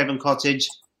me at the Craven Cottage.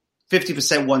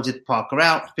 50% wanted Parker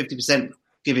out, 50%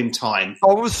 give him time.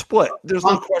 Oh, it was split. There's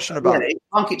no question about it. You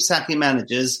can't keep sacking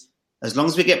managers as long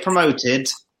as we get promoted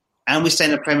and we stay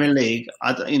in the Premier League.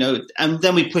 And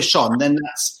then we push on. Then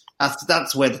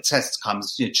that's where the test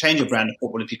comes. Change your brand of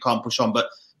football if you can't push on. But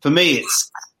for me,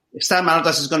 it's if Sam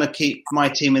Allardyce is going to keep my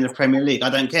team in the Premier League, I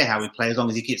don't care how we play as long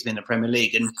as he keeps me in the Premier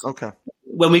League. And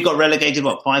when we got relegated,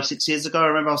 5-6 years ago, I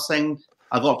remember I was saying.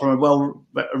 I got from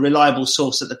a reliable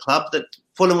source at the club that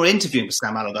Fulham were interviewing for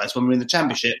Sam Allardyce when we were in the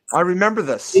Championship. I remember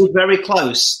this. He was very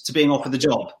close to being offered the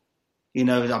job.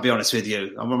 I'll be honest with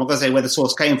you. I'm not going to say where the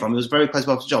source came from. He was very close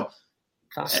to the job.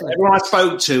 Everyone I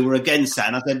spoke to were against that.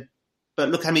 And I said, but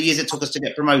look how many years it took us to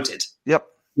get promoted. Yep.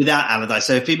 Without Allardyce.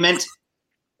 So if he meant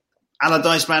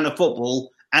Allardyce brand of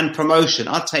football and promotion,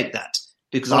 I'd take that.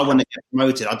 Because I want to get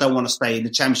promoted. I don't want to stay in the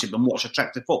Championship and watch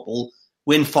attractive football,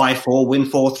 win 5-4, win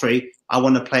 4-3. I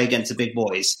want to play against the big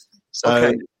boys.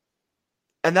 So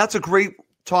And that's a great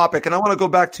topic. And I want to go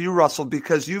back to you, Russell,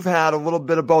 because you've had a little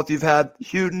bit of both. You've had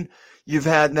Houghton, you've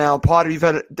had now Potter, you've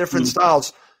had different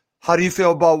styles. How do you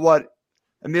feel about what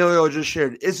Emilio just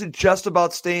shared? Is it just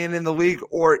about staying in the league,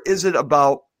 or is it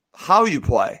about how you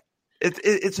play?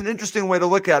 It's an interesting way to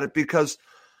look at it, because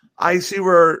I see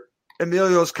where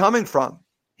Emilio's coming from.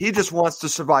 He just wants to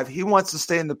survive. He wants to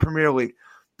stay in the Premier League.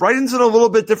 Brighton's in a little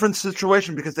bit different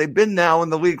situation because they've been now in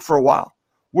the league for a while.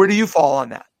 Where do you fall on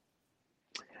that?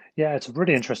 Yeah, it's a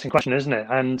really interesting question, isn't it?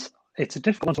 And it's a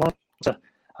difficult one to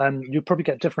answer. You probably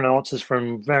get different answers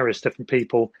from various different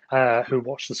people who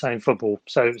watch the same football.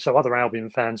 So other Albion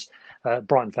fans,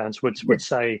 Brighton fans would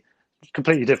say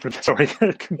completely different. Sorry,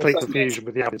 complete confusion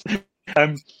with the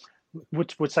Albions.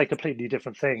 Would say completely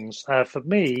different things. For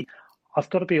me, I've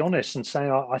got to be honest and say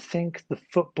I think the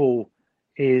football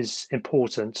is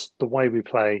important, the way we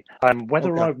play.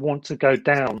 Whether I want to go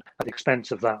down at the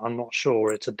expense of that, I'm not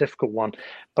sure. It's a difficult one.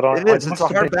 But it's a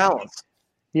hard balance.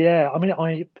 Yeah, I mean,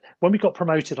 when we got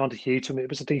promoted under Houghton, it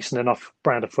was a decent enough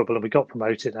brand of football, and we got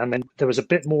promoted. And then there was a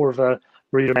bit more of a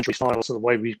rudimentary style to the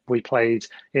way we played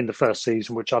in the first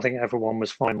season, which I think everyone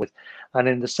was fine with. And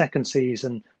in the second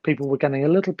season, people were getting a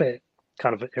little bit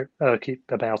kind of irky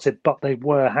about it, but they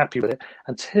were happy with it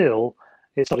until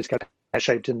it started to go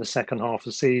pear-shaped in the second half of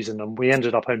the season, and we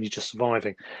ended up only just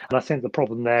surviving. And I think the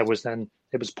problem there was then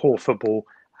it was poor football,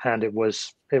 and it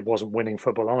wasn't winning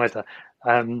football either.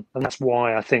 And that's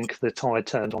why I think the tide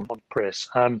turned on Chris.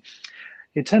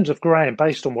 In terms of Graham,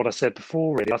 based on what I said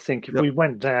before, really, I think if we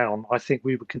went down, I think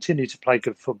we would continue to play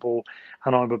good football,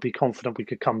 and I would be confident we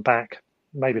could come back.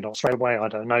 Maybe not straight away, I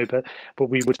don't know, but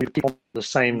we would keep on the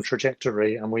same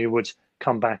trajectory and we would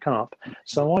come back up.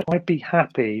 So I'd be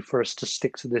happy for us to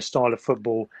stick to this style of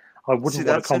football. I wouldn't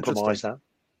want to compromise that.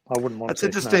 I wouldn't want That's to.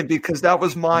 That's interesting because that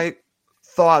was my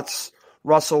thoughts,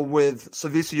 Russell, with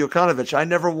Savica Jokanovic. I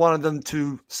never wanted them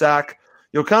to sack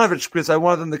Jokanovic because I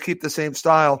wanted them to keep the same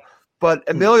style. But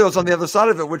Emilio's on the other side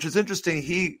of it, which is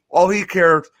interesting. All he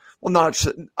cared. Well,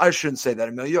 I shouldn't say that,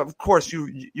 Emilio. Of course,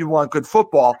 you want good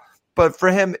football. But for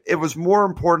him, it was more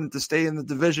important to stay in the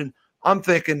division. I'm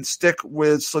thinking stick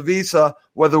with Savica,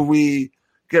 whether we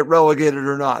get relegated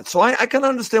or not. So I can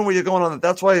understand where you're going on that.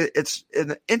 That's why it's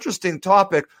an interesting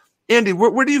topic. Andy,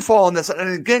 where do you fall on this?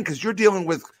 And again, because you're dealing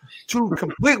with two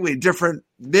completely different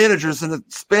managers in the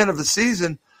span of the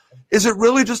season, is it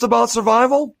really just about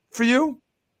survival for you?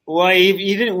 Well,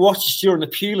 you didn't watch us during the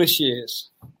Pulis years.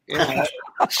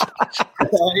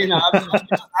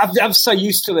 I'm so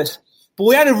used to this. But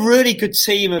we had a really good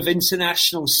team of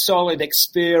international, solid,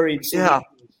 experienced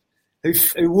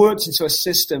who worked into a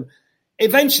system.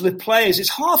 Eventually, players, it's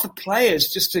hard for players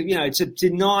just to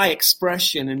deny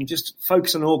expression and just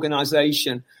focus on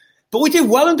organisation. But we did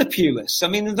well under Pulis. I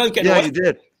mean, don't get you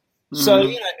did. So,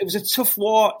 it was a tough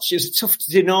watch. It was tough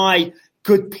to deny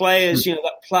good players,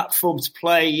 that platform to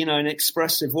play, in an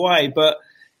expressive way. But,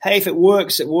 hey, if it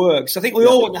works, it works. I think we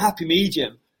all want the happy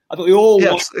medium. I thought we all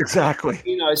want, exactly.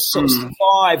 Sort of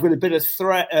survive with a bit of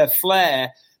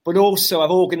flair, but also have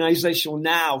organisational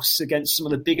nous against some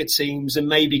of the bigger teams and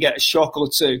maybe get a shock or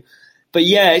two. But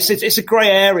yeah, it's a grey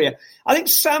area. I think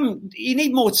Sam, you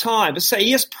need more time. But say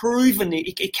he has proven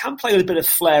he can play with a bit of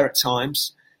flair at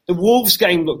times. The Wolves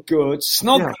game looked good.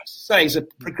 Snodgrass, say, he's a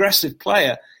progressive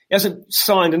player. He hasn't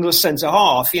signed another centre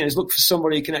half. He's looking for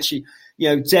somebody who can actually,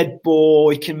 dead ball.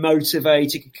 He can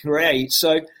motivate. He can create.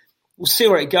 So. We'll see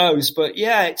where it goes, but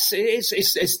yeah,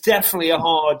 it's definitely a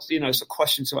hard, sort of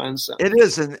question to answer. It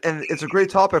is, and it's a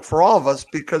great topic for all of us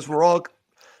because we're all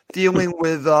dealing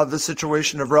with the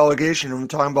situation of relegation, and we're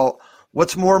talking about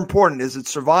what's more important. Is it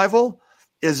survival?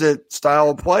 Is it style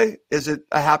of play? Is it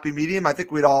a happy medium? I think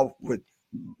we'd all would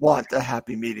want a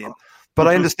happy medium, but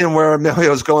I understand where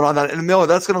Emilio's going on that. And Emilio,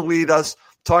 that's going to lead us to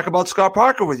talk about Scott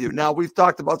Parker with you. Now, we've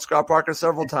talked about Scott Parker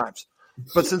several times,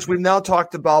 but since we've now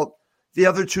talked about the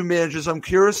other two managers, I'm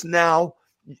curious now.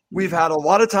 We've had a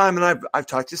lot of time, and I've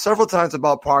talked to you several times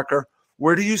about Parker.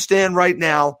 Where do you stand right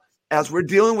now as we're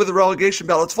dealing with the relegation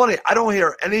battle? It's funny. I don't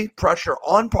hear any pressure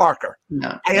on Parker.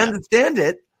 No. I understand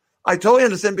it. I totally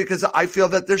understand because I feel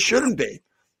that there shouldn't be.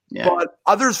 Yeah. But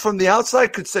others from the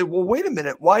outside could say, well, wait a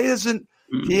minute. Why isn't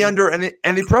he under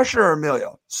any pressure,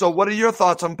 Emilio? So what are your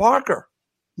thoughts on Parker?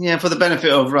 Yeah, for the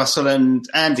benefit of Russell and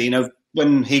Andy,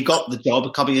 when he got the job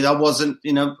a couple of years, I wasn't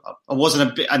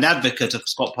an advocate of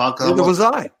Scott Parker. Neither was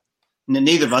I.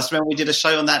 Neither of us. Remember, we did a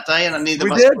show on that day, and neither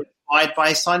of us were inspired by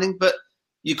his signing. But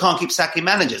you can't keep sacking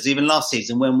managers. Even last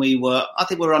season, when I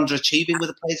think we were underachieving with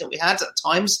the players that we had at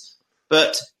times.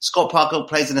 But Scott Parker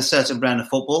plays in a certain brand of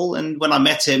football. And when I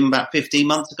met him about 15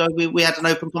 months ago, we had an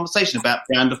open conversation about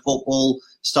brand of football,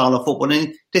 style of football.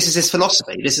 And this is his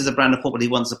philosophy. This is a brand of football he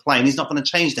wants to play. And he's not going to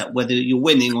change that, whether you're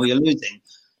winning or you're losing.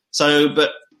 So,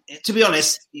 but to be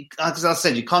honest, as I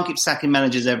said, you can't keep sacking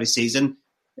managers every season.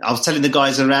 I was telling the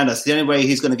guys around us, the only way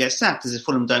he's going to get sacked is if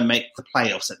Fulham don't make the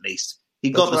playoffs at least. He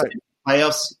got the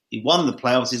playoffs. He won the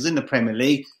playoffs. He's in the Premier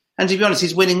League. And to be honest,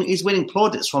 he's winning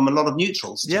plaudits from a lot of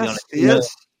neutrals. To be honest,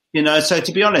 yes. So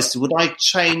to be honest, would I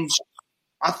change?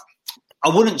 I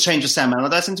wouldn't change with Sam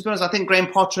Allardyce. And to be honest, I think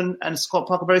Graham Potter and Scott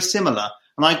Parker are very similar.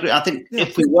 And I agree. I think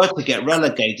if we were to get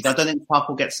relegated, I don't think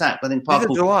Parker will get sacked. I think Parker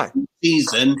will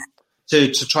season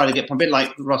to try to get a bit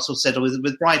like Russell said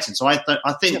with Brighton. So I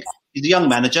think he's a young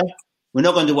manager. We're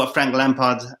not going to do what Frank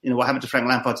Lampard, what happened to Frank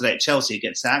Lampard today at Chelsea,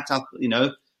 get sacked.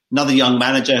 Another young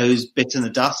manager who's bitten the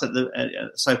dust at the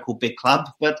so-called big club.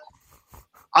 But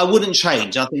I wouldn't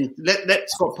change. I think let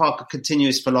Scott Parker continue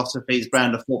his philosophy, his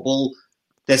brand of football.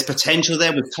 There's potential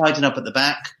there. We've tightened up at the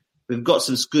back. We've got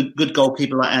some good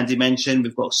goalkeeper like Andy mentioned.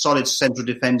 We've got solid central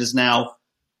defenders now.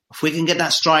 If we can get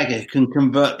that striker who can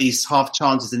convert these half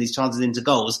chances and these chances into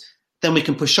goals, then we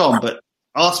can push on. But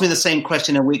ask me the same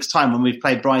question in a week's time when we've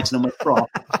played Brighton and West Brom.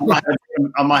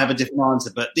 I might have a different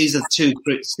answer, but these are 2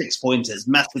 6-pointers,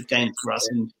 massive games for us,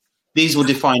 and these will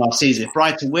define our season. If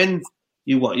Brighton win,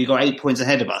 you got 8 points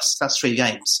ahead of us. That's 3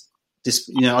 games.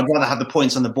 I'd rather have the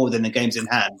points on the board than the games in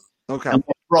hand. Okay. And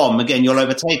West Brom, again, you'll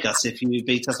overtake us if you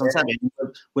beat us on Saturday.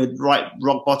 We're right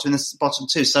rock bottom in the bottom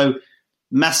 2. So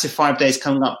massive 5 days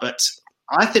coming up, but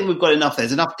I think we've got enough.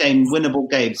 There's enough winnable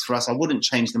games for us. I wouldn't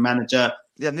change the manager.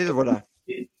 Yeah, neither would I.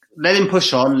 Let him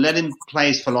push on. Let him play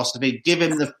his philosophy. Give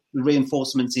him the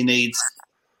reinforcements he needs.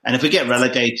 And if we get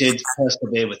relegated,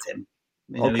 persevere with him.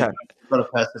 You've got to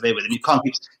persevere with him. You can't.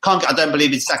 I don't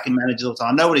believe he's sacking managers all the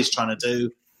time. I know what he's trying to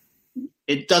do.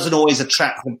 It doesn't always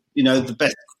attract the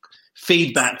best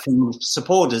feedback from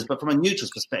supporters, but from a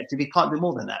neutral's perspective, he can't do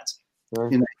more than that.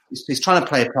 Yeah. He's trying to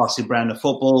play a classy brand of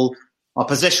football. Our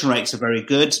possession rates are very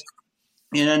good,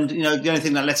 and the only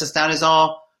thing that lets us down is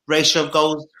our ratio of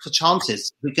goals for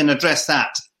chances. If we can address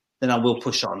that, then I will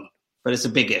push on. But it's a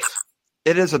big if.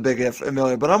 It is a big if,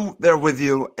 Emilio. But I'm there with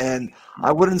you, and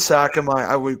I wouldn't sack him.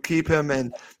 I would keep him,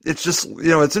 and it's just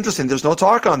it's interesting. There's no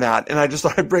talk on that, and I just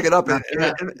thought I'd bring it up, and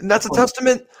that's a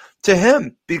testament to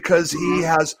him because he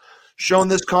has shown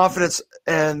this confidence,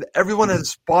 and everyone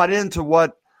has bought into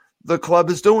what the club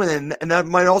is doing, and that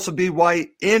might also be why,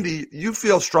 Andy, you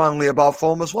feel strongly about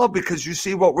Fulham as well, because you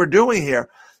see what we're doing here.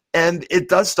 And it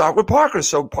does start with Parker,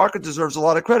 so Parker deserves a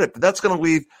lot of credit. But that's going to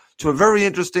lead to a very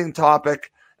interesting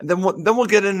topic, and then we'll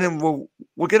get in and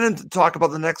we'll get into talk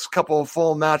about the next couple of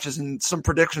Fulham matches and some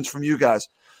predictions from you guys.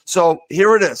 So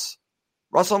here it is,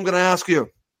 Russell. I'm going to ask you,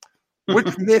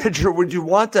 which manager would you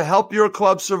want to help your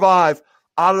club survive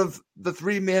out of the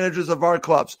 3 managers of our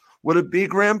clubs? Would it be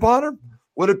Graham Potter?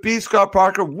 Would it be Scott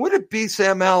Parker? Would it be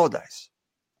Sam Allardyce?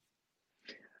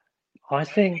 I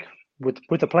think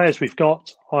with the players we've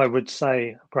got, I would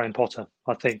say Graham Potter.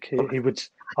 I think he would.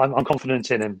 I'm confident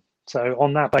in him. So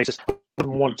on that basis, I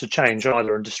wouldn't want to change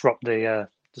either and disrupt the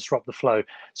flow.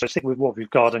 So stick with what we've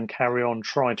got and carry on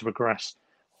trying to progress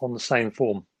on the same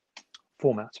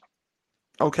format.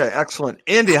 Okay, excellent.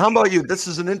 Andy, how about you? This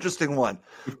is an interesting one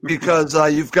because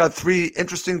you've got 3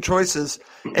 interesting choices,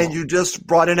 and you just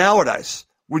brought in Allardyce.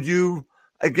 Would you,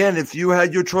 again, if you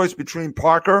had your choice between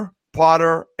Parker,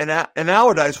 Potter, and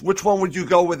Allardyce, which one would you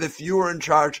go with if you were in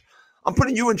charge? I'm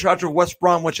putting you in charge of West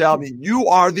Bromwich Albion. You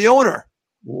are the owner.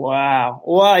 Wow.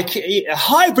 Well, a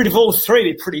hybrid of all 3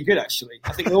 would be pretty good, actually.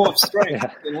 I think they all have strength.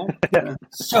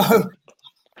 So,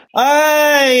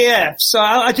 So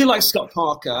I do like Scott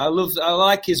Parker. I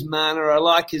like his manner. I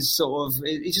like his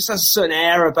he just has a certain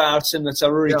air about him that I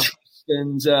really trust.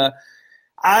 And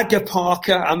Aga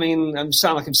Parker, I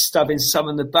sound like I'm stabbing some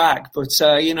in the back, but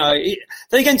then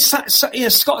again,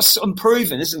 Scott's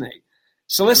unproven, isn't he?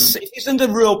 So if he's under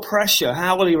real pressure,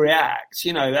 how will he react?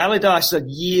 Allardyce has had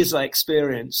years of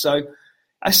experience, so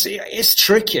I see it's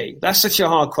tricky. That's such a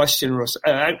hard question, Russ.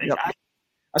 I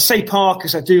say Parker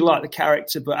because I do like the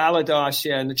character, but Allardyce,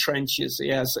 in the trenches, he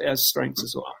has strengths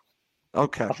as well.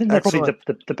 Okay, I think they're probably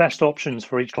the best options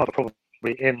for each club are probably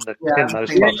in those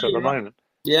clubs at the moment.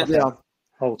 Yeah.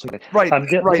 Ultimately. Right.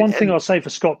 One thing I'll say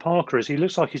for Scott Parker is he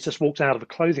looks like he's just walked out of a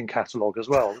clothing catalogue as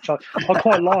well, which I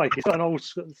quite like. He's got an old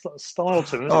style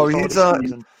to him. Oh, he's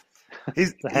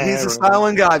a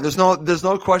styling guy. There's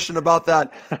no question about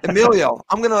that. Emilio,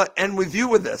 I'm going to end with you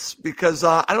with this because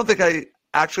I don't think I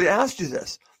actually asked you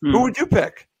this. Who would you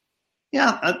pick?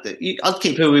 Yeah, I'd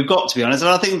keep who we've got, to be honest.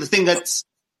 And I think the thing that's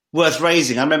worth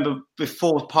raising. I remember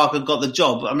before Parker got the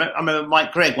job, I remember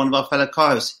Mike Gregg, one of our fellow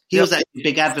co-hosts, he was actually a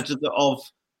big advocate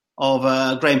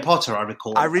of Graham Potter, I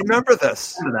recall. I remember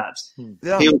this.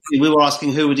 Yeah. We were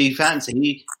asking who would he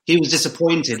fancy. He was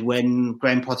disappointed when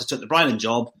Graham Potter took the Brighton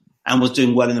job and was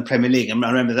doing well in the Premier League. And I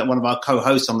remember that one of our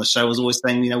co-hosts on the show was always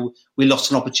saying, we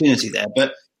lost an opportunity there.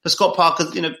 But for Scott Parker,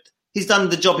 he's done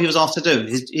the job he was asked to do.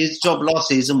 His job last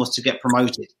season was to get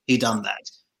promoted. He done that.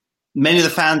 Many of the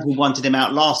fans who wanted him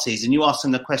out last season, you ask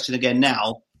them the question again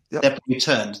now, they're probably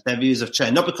turned. Their views have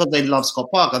changed. Not because they love Scott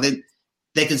Parker.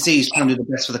 They can see he's trying to do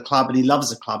the best for the club and he loves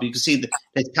the club. You can see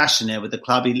there's passion there with the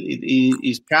club.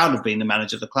 He's proud of being the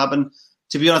manager of the club. And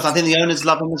to be honest, I think the owners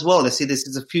love him as well. They see this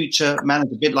as a future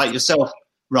manager, a bit like yourself,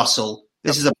 Russell.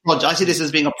 This is a project. I see this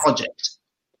as being a project.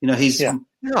 He's got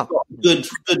a good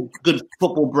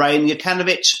football brain.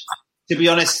 Jokanovic, to be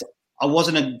honest, I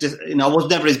was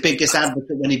never his biggest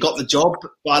advocate when he got the job,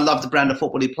 but I loved the brand of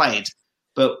football he played.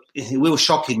 But we were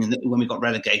shocking when we got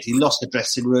relegated. He lost the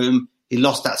dressing room. He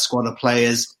lost that squad of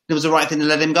players. It was the right thing to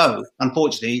let him go.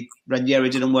 Unfortunately, Ranieri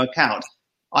didn't work out.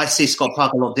 I see Scott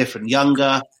Parker a lot different.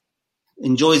 Younger,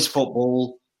 enjoys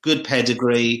football, good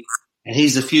pedigree, and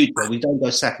he's the future. We don't go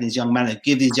sacking these young managers.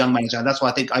 Give these young managers. And that's why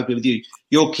I think I agree with you.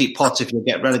 You'll keep Potter if you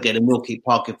get relegated, and we'll keep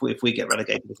Parker if we get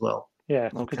relegated as well. Yeah,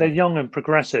 because they're young and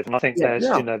progressive, and I think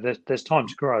there's time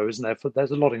to grow, isn't there?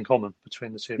 There's a lot in common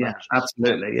between the two managers.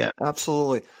 Absolutely,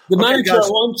 absolutely. The manager I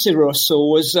wanted,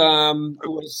 Russell, was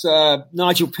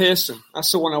Nigel Pearson. That's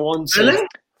the one I wanted. Really?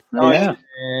 Oh, yeah.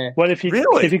 Well, if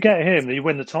you get him, you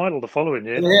win the title the following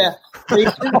year. Yeah,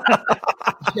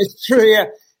 it's true. Yeah,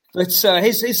 but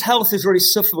his health has really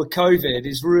suffered with COVID.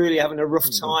 He's really having a rough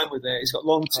time with it. He's got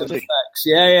long-term effects.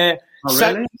 Yeah. Oh,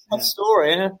 really? Sad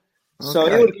story. Yeah. So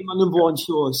he would be my number one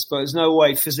choice, but there's no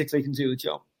way physically he can do the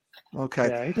job. Okay.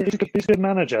 Yeah, he's a good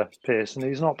manager, Pearson.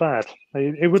 He's not bad.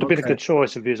 He would have been a good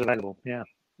choice if he was available. Yeah.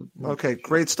 Okay,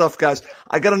 great stuff, guys.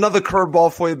 I got another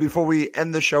curveball for you before we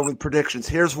end the show with predictions.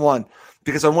 Here's one,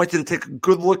 because I want you to take a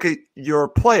good look at your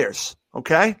players,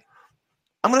 okay?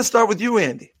 I'm going to start with you,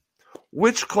 Andy.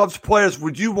 Which club's players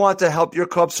would you want to help your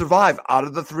club survive out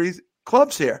of the three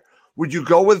clubs here? Would you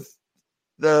go with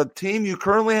the team you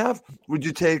currently have? Would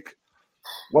you take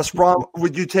West Brom?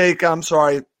 Would you take,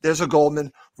 there's a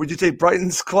Goldman. Would you take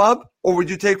Brighton's club or would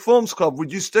you take Fulham's club?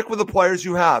 Would you stick with the players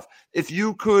you have? If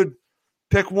you could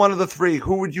pick one of the three,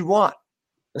 who would you want?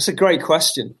 That's a great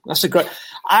question.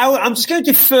 I'm just going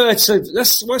to defer to,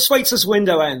 let's wait till this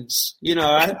window ends.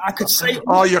 I could say.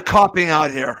 Oh, you're copying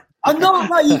out here. I'm not.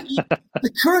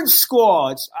 The current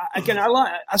squad, again,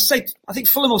 I think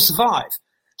Fulham will survive.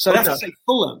 So I'd have to say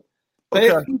Fulham. But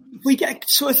if we get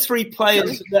 2 or 3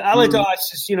 players that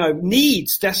Allardyce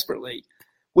needs desperately,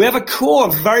 we have a core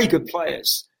of very good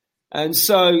players. And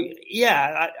so,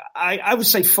 I would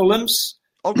say Fulham's.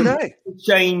 Okay.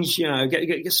 Change,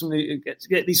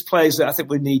 get these players that I think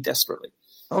we need desperately.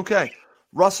 Okay.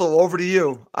 Russell, over to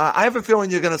you. I have a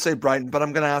feeling you're going to say Brighton, but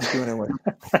I'm going to ask you anyway.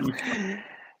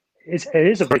 It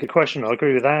is a very good question. I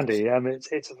agree with Andy. I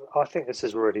think this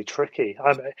is really tricky.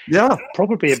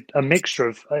 Probably a mixture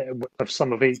of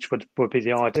some of each would be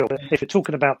the ideal. But if you're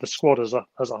talking about the squad as a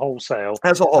wholesale,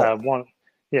 one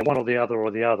or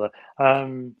the other.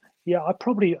 I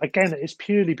probably, again, it's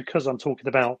purely because I'm talking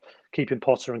about keeping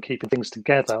Potter and keeping things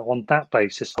together on that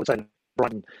basis. I would say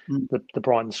Brighton, the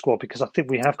Brighton squad, because I think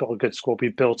we have got a good squad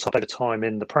we've built up over time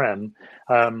in the Prem.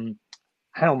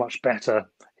 How much better,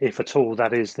 if at all,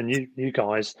 that is than you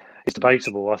guys is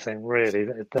debatable, I think, really.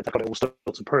 They've got it all still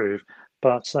to prove.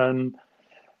 But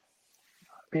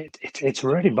it's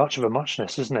really much of a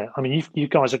muchness, isn't it? I mean, you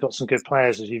guys have got some good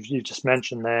players, as you've just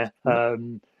mentioned there.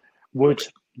 Would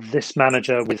this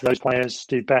manager with those players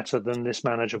do better than this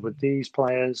manager with these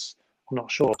players? I'm not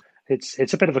sure.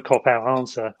 It's a bit of a cop-out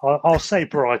answer. I'll say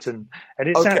Brighton, and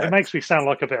it makes me sound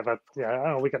like a bit of a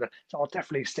I'll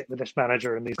definitely stick with this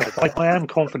manager and these guys. I am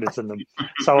confident in them,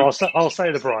 so I'll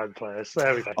say the Brighton players.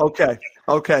 There we go.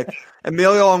 Okay.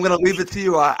 Emilio, I'm going to leave it to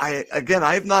you. I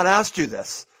have not asked you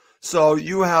this, so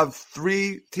you have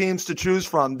 3 teams to choose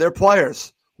from. They're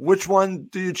players. Which one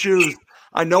do you choose?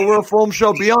 I know we're a Fulham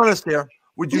show. Be honest here.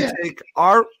 Would you take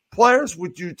our players?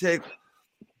 Would you take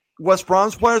West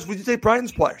Brom's players? Would you take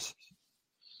Brighton's players?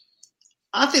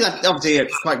 I think obviously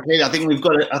it's quite clear. I think we've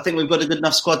got a good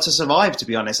enough squad to survive. To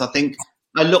be honest, I think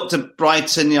I looked at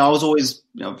Brighton. I was always,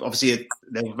 obviously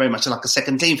they were very much like a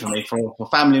second team for me for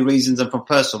family reasons and for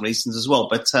personal reasons as well.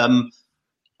 But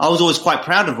I was always quite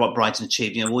proud of what Brighton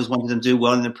achieved. Always wanted them to do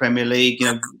well in the Premier League.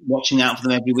 Watching out for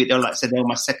them every week. They were, like I said, they were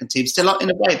my second team. Still,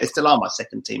 in a way, they still are my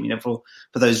second team. For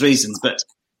those reasons. But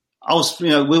I was, we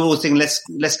were all thinking,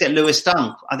 let's get Lewis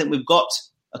Dunk. I think we've got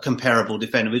a comparable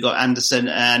defender. We've got Anderson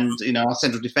and, our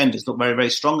central defenders look very, very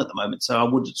strong at the moment. So I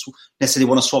wouldn't necessarily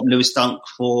want to swap Lewis Dunk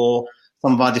for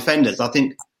some of our defenders. I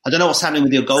don't know what's happening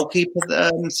with your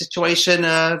goalkeeper situation,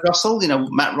 Russell.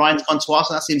 Matt Ryan's gone to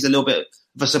Arsenal. That seems a little bit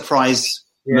of a surprise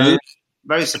move.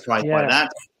 Very surprised by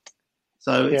that.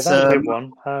 So it's that's a big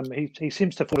one. He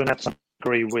seems to have fallen out to some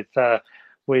degree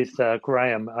with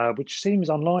Graham, which seems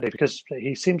unlikely because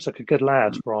he seems like a good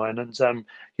lad, Brian, and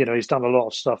he's done a lot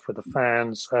of stuff with the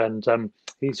fans, and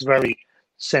he's a very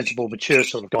sensible, mature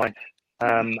sort of guy,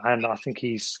 and I think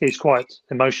he's quite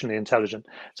emotionally intelligent.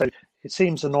 So it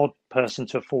seems an odd person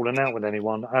to have fallen out with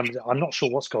anyone. I'm not sure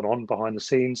what's gone on behind the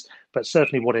scenes, but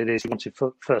certainly what it is, he wanted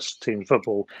first team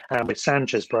football, and with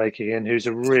Sanchez breaking in, who's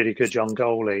a really good young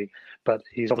goalie, but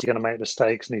he's obviously going to make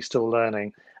mistakes and he's still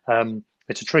learning.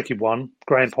 It's a tricky one.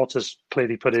 Graham Potter's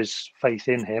clearly put his faith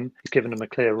in him. He's given him a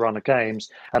clear run of games,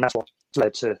 and that's what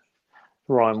led to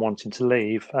Ryan wanting to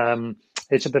leave.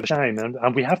 It's a bit of a shame,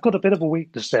 and we have got a bit of a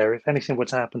weakness there. If anything were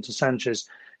to happen to Sanchez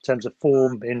in terms of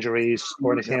form, injuries,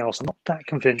 or anything else, I'm not that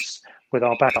convinced with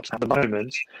our backups at the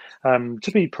moment.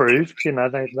 To be proved, they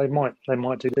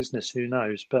might do business. Who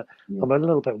knows? But I'm a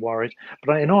little bit worried.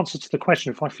 But in answer to the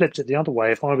question, if I flipped it the other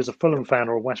way, if I was a Fulham fan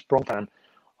or a West Brom fan,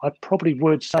 I probably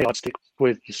would say I'd stick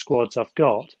with the squads I've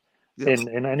got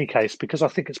in any case, because I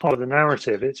think it's part of the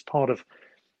narrative. It's part of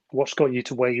what's got you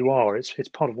to where you are. It's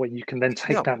part of what you can then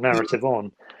take that narrative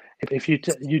on. If you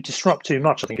disrupt too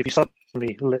much, I think if you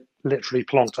suddenly literally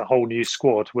plonked a whole new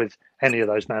squad with any of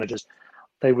those managers,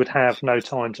 they would have no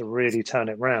time to really turn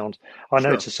it round. I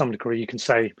know to some degree you can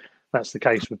say that's the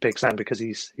case with Big Sam because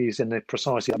he's in the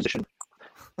precisely opposition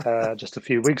just a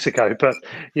few weeks ago, but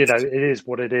it is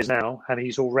what it is now, and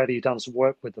he's already done some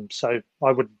work with them. So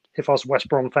I would, if I was a West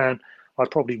Brom fan, I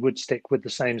probably would stick with the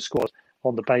same squad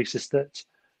on the basis that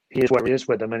he is where he is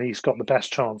with them, and he's got the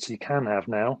best chance he can have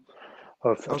now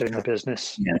of doing the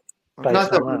business. Yeah.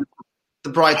 The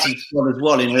Brighton squad as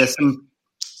well. There's some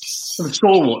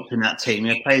stalwarts in that team.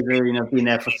 Players have been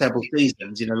there for several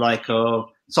seasons. Like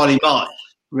Solly March,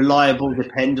 reliable,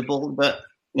 dependable, but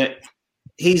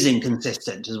he's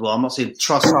inconsistent as well. I'm not saying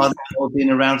Trossard being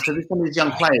around. So some of these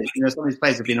young players, some of these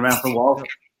players have been around for a while.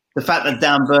 The fact that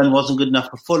Dan Burn wasn't good enough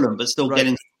for Fulham, but still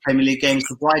getting Premier League games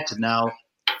for Brighton now,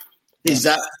 is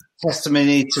that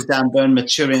testimony to Dan Burn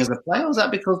maturing as a player, or is that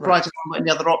because Brighton haven't got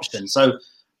any other options? So,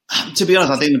 to be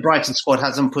honest, I think the Brighton squad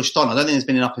hasn't pushed on. I don't think there's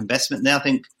been enough investment there. I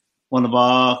think one of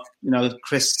our,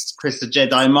 Chris the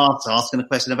Jedi Martyr asking a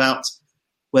question about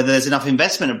whether there's enough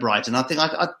investment at Brighton. I think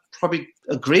I'd probably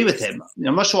agree with him.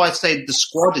 I'm not sure I'd say the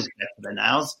squad is better than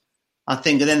ours. I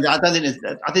think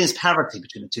it's parity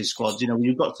between the two squads.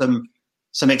 You've got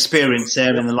some experience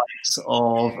there in the likes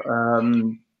of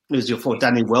who's your forward,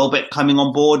 Danny Welbeck coming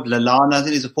on board, Lallana. I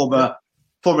think he's a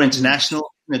former international,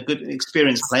 good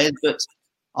experienced players. But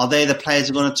are they the players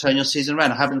who are going to turn your season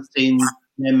around? I haven't seen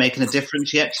them making a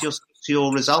difference yet to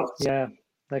your results. Yeah,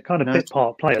 they're kind of bit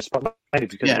part players, but mainly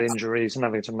because of injuries and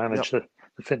having to manage the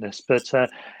fitness. But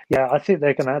I think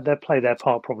they'll play their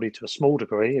part probably to a small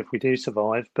degree if we do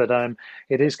survive. But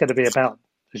it is going to be about,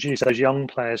 as you said, those young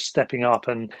players stepping up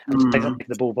and taking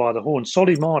the ball by the horn.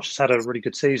 Solly March has had a really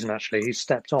good season, actually. He's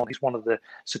stepped on. He's one of the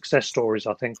success stories,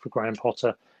 I think, for Graham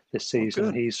Potter this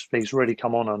season. He's really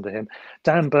come on under him.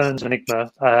 Dan Burns'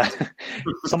 enigma.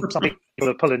 Some people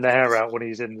are pulling their hair out when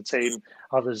he's in the team.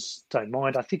 Others don't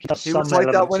mind. I think he does some elements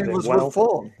like that when he was with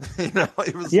Fulham. He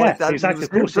was like that. Exactly.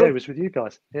 Of course, he was with you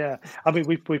guys. Yeah. I mean,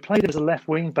 we played him as a left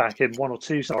wing back in one or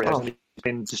two scenarios, and he's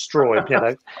been destroyed.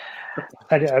 And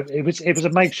it was a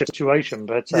makeshift situation,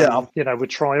 but with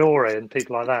Traore and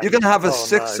people like that, you're going to have a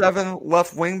 6'7"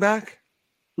 left wing back.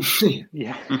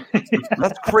 Yeah.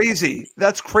 That's crazy.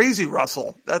 That's crazy,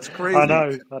 Russell. That's crazy. I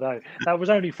know. That was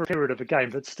only for a period of a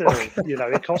game, but still,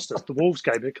 it cost us. The Wolves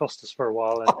game, it cost us for a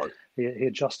while, and he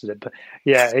adjusted it. But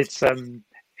yeah, it's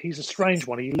he's a strange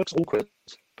one. He looks awkward,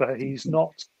 but he's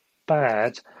not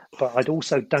bad. But I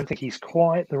also don't think he's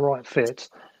quite the right fit.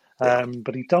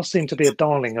 But he does seem to be a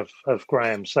darling of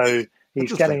Graham, so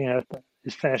he's getting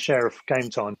his fair share of game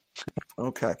time.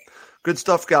 Okay. Good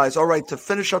stuff, guys. All right, to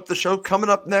finish up the show,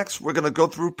 coming up next, we're going to go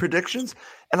through predictions,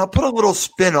 and I'll put a little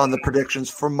spin on the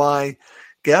predictions for my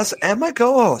guests and my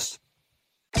co-host.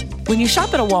 When you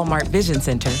shop at a Walmart Vision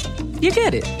Center, you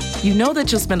get it. You know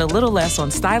that you'll spend a little less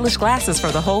on stylish glasses for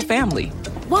the whole family.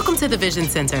 Welcome to the Vision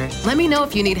Center. Let me know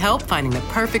if you need help finding the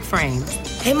perfect frames.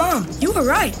 Hey, Mom, you were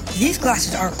right. These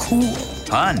glasses are cool.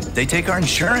 Hon, they take our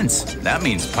insurance. That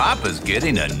means Papa's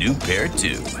getting a new pair,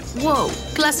 too. Whoa,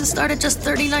 glasses start at just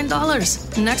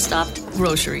 $39. Next stop,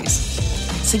 groceries.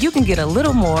 So you can get a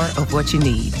little more of what you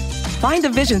need. Find a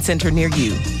Vision Center near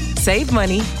you. Save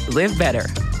money, live better.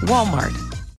 Walmart.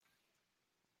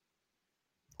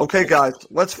 Okay, guys,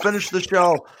 let's finish the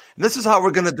show. And this is how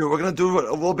we're going to do it. We're going to do it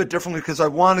a little bit differently because I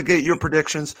want to get your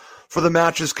predictions for the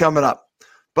matches coming up.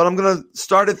 But I'm going to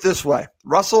start it this way.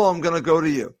 Russell, I'm going to go to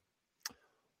you.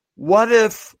 What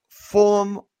if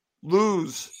Fulham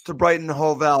lose to Brighton and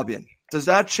Hove Albion? Does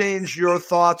that change your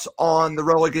thoughts on the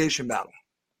relegation battle?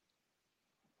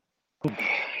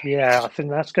 Yeah, I think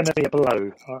that's going to be a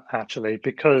blow, actually,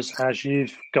 because as you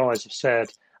guys have said,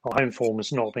 our home form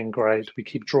has not been great. We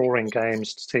keep drawing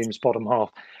games to teams bottom half.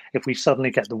 If we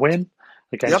suddenly get the win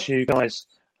against you guys,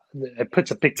 it puts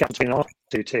a big gap between our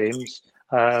two teams.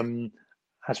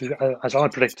 As I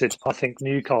predicted, I think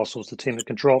Newcastle's the team that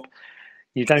can drop.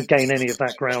 You don't gain any of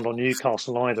that ground on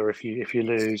Newcastle either if you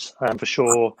lose. For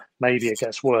sure, maybe it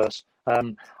gets worse.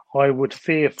 I would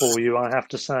fear for you, I have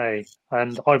to say,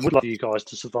 and I would love you guys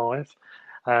to survive.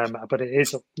 But it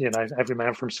is, every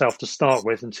man for himself to start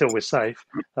with until we're safe.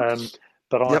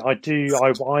 But I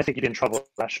think you're in trouble,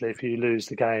 actually, if you lose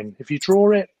the game. If you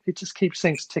draw it, it just keeps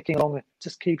things ticking along. It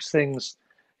just keeps things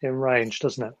in range,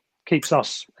 doesn't it? Keeps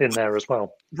us in there as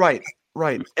well. Right.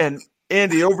 And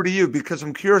Andy, over to you, because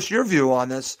I'm curious your view on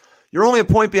this. You're only a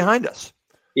point behind us.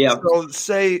 Yeah.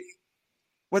 So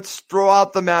let's throw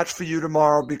out the match for you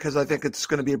tomorrow because I think it's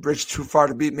going to be a bridge too far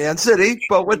to beat Man City.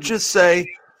 But let's just say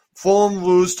Fulham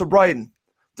lose to Brighton.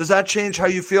 Does that change how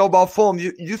you feel about Fulham?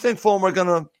 You think Fulham are going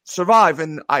to survive,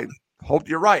 and I hope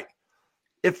you're right.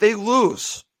 If they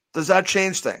lose, does that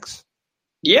change things?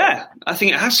 Yeah, I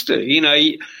think it has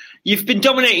to. You've been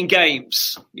dominating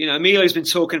games. Emilio's been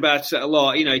talking about it a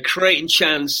lot. Creating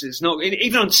chances. Not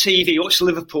even on TV. Watch the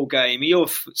Liverpool game. You're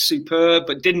superb,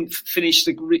 but didn't finish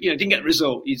didn't get the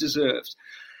result you deserved.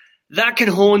 That can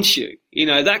haunt you.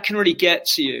 That can really get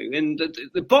to you. And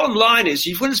the bottom line is,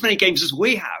 you've won as many games as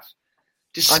we have.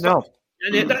 I know.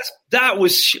 And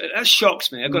that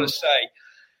shocks me, I've got to say.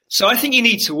 So I think you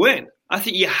need to win. I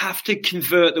think you have to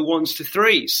convert the 1s to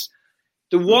 3s.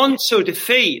 The 1-2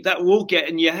 defeat, that will get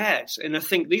in your head. And I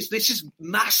think this is a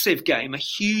massive game, a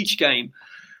huge game.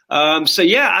 I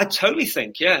totally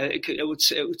think, it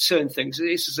would turn things.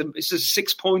 This is a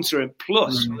 6-pointer and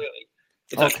plus, really.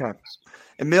 Okay.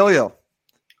 Emilio,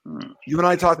 you and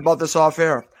I talked about this off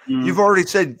air. You've already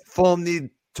said Fulham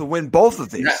need to win both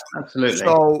of these. Yeah, absolutely.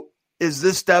 So is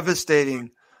this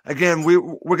devastating? Again,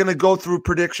 we're going to go through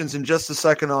predictions in just a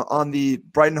second on the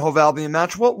Brighton Hove Albion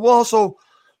match. We'll also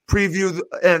preview,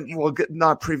 and we'll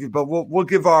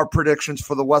give our predictions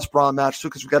for the West Brom match too,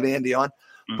 because we've got Andy on.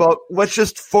 But let's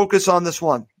just focus on this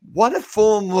one. What if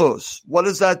Fulham lose? What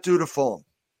does that do to Fulham?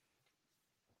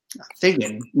 I think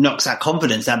it knocks that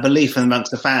confidence, that belief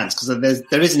amongst the fans, because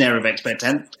there is an area of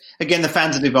expectation. Again, the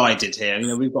fans are divided here.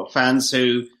 We've got fans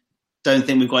who don't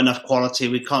think we've got enough quality.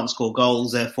 We can't score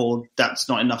goals, therefore that's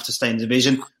not enough to stay in the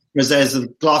division. Whereas there's the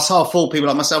glass half full people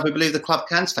like myself who believe the club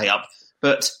can stay up.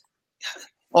 But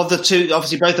of the two,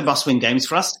 obviously both are must-win games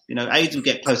for us. A, we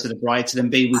get closer to Brighton,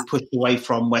 and B, we push away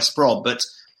from West Brom. But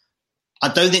I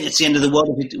don't think it's the end of the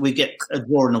world if we get a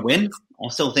draw and a win. I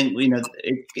still think,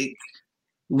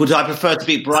 would I prefer to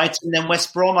beat Brighton than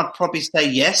West Brom? I'd probably say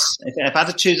yes. If I had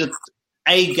to choose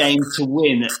a game to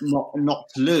win, not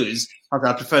to lose,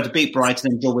 I'd prefer to beat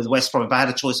Brighton and draw with West Brom if I had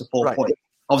a choice of 4 points.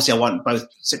 Obviously, I want both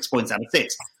 6 points out of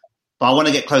 6. But I want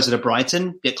to get closer to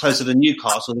Brighton, get closer to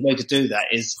Newcastle. The way to do that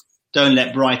is don't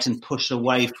let Brighton push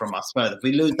away from us further. If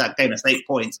we lose that game, that's 8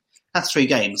 points. That's 3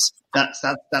 games. That's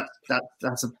a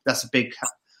big,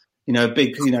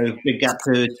 big gap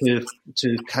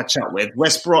to catch up with.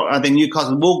 West Brom, I think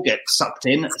Newcastle will get sucked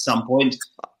in at some point.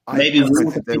 Maybe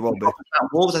they will be.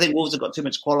 Wolves. I think Wolves have got too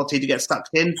much quality to get sucked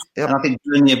in, and I think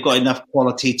Burnley have got enough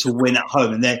quality to win at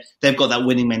home, and they've got that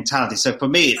winning mentality. So for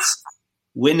me, it's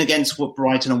win against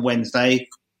Brighton on Wednesday,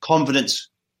 confidence.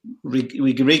 We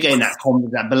regain that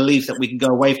confidence, that belief that we can go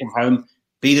away from home,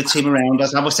 be the team around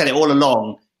us. I've said it all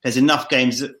along. There's enough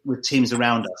games with teams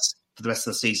around us for the rest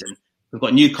of the season. We've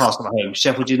got Newcastle at home,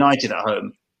 Sheffield United at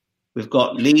home. We've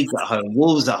got Leeds at home,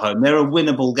 Wolves at home. They're a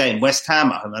winnable game. West Ham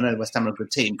at home. I know West Ham are a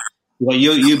good team. We've got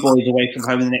you boys away from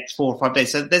home in the next 4 or 5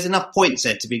 days. So there's enough points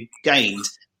there to be gained.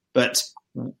 But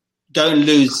don't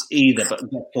lose either, but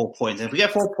get 4 points. And if we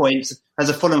get 4 points, as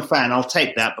a Fulham fan, I'll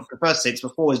take that. But the first 6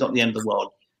 before is not the end of the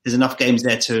world. There's enough games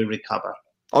there to recover.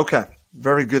 Okay.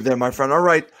 Very good there, my friend. All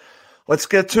right. Let's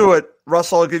get to it.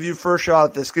 Russell, I'll give you first shot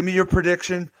at this. Give me your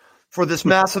prediction for this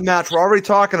massive match. We're already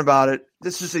talking about it.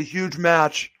 This is a huge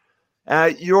match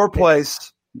at your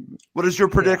place. What is your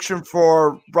prediction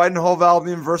for Brighton Hove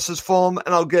Albion versus Fulham?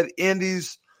 And I'll get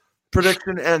Andy's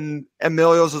prediction and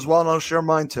Emilio's as well, and I'll share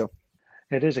mine too.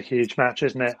 It is a huge match,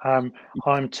 isn't it? I'm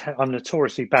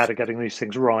notoriously bad at getting these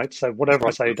things right, so whatever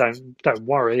I say, don't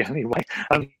worry anyway.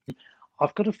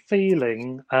 I've got a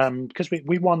feeling because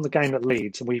we won the game at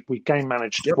Leeds and we game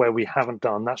managed where we haven't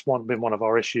done. That's been one of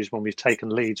our issues when we've taken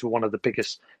Leeds. We're one of the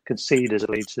biggest conceders at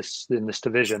Leeds in this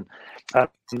division. I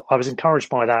was encouraged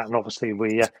by that, and obviously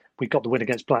we got the win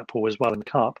against Blackpool as well in the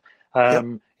cup.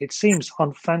 It seems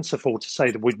unfanciful to say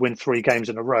that we'd win 3 games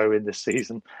in a row in this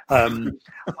season.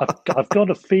 I've got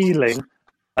a feeling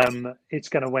it's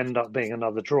going to end up being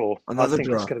another draw. I think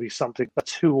it's going to be a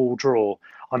 2-2 draw.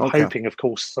 I'm hoping, of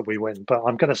course, that we win, but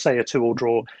I'm going to say a 2-2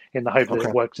 draw in the hope that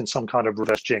it works in some kind of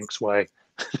reverse jinx way.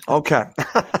 Okay.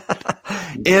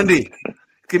 Andy,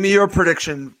 give me your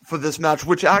prediction for this match,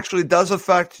 which actually does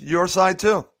affect your side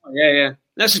too. Yeah.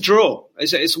 That's a draw.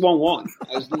 It's 1-1.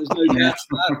 There's no doubt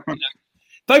about it.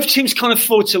 Both teams can't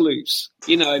afford to lose.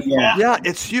 Yeah,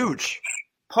 it's huge.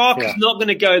 Parker's not going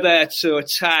to go there to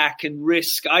attack and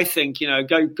risk, I think,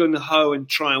 go gung-ho and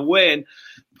try and win.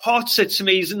 Potter, to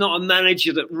me, is not a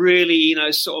manager that really,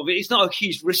 he's not a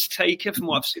huge risk taker from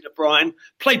what I've seen at Brighton.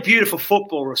 Play beautiful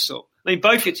football, Russell. I mean,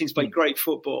 both your teams play great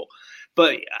football.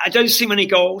 But I don't see many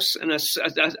goals, and I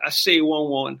see a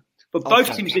 1-1. But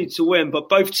both teams need to win, but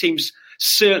both teams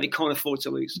certainly can't afford to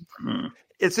lose.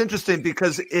 It's interesting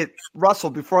because Russell,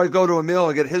 before I go to Emil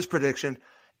and get his prediction,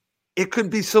 it could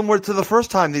be similar to the first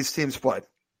time these teams played.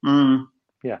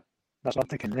 Yeah, that's what I'm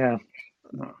thinking, yeah.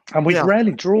 And we've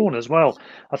rarely drawn as well.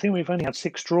 I think we've only had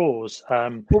 6 draws.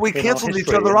 Well, we canceled each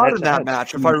other out in that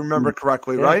match, if I remember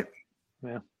correctly, right?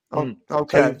 Yeah.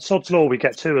 Okay. So, sod's law, we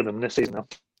get 2 of them this season now.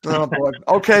 Oh, boy.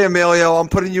 Okay, Emilio, I'm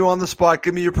putting you on the spot.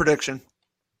 Give me your prediction.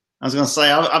 I was going to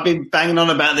say, I've been banging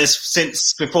on about this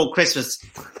since before Christmas.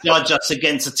 Judge us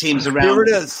against the teams around. Here it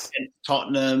is.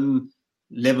 Tottenham,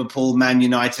 Liverpool, Man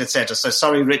United, etc. So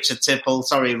sorry, Richard Tipple.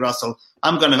 Sorry, Russell.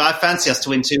 I fancy us to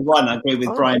win 2-1. I agree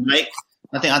with Brian Lake.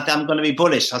 I think I'm going to be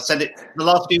bullish. I've said it the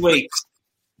last few weeks.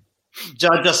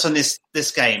 Judge us on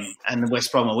this game and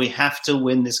West Brom. We have to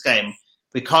win this game.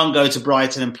 We can't go to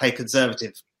Brighton and play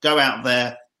conservative. Go out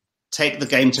there, take the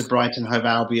game to Brighton Hove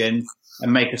Albion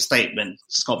and make a statement.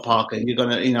 Scott Parker, you're going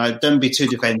to, don't be too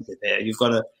defensive here. You've got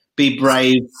to be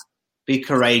brave, be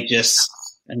courageous,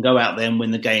 and go out there and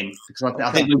win the game. Because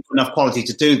I think we've got enough quality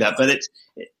to do that. But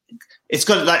it's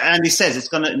got to, like Andy says,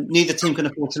 neither team can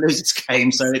afford to lose its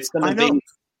game. So it's going to be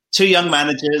 2 young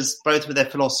managers, both with their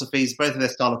philosophies, both with their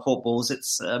style of footballs.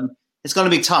 It's going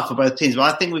to be tough for both teams.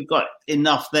 But I think we've got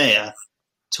enough there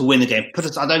to win the game.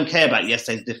 I don't care about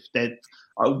yesterday's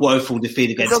woeful defeat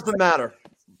against. It doesn't matter.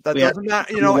 That doesn't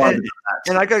matter.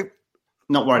 And I got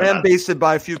not worried about based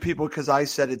by a few people because I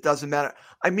said it doesn't matter.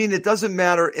 I mean, it doesn't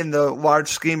matter in the large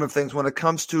scheme of things when it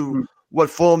comes to what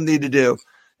Fulham need to do,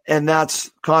 and that's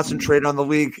concentrate on the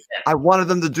league. I wanted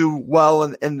them to do well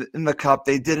in the cup.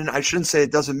 They didn't. I shouldn't say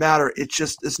it doesn't matter.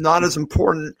 It's not as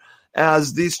important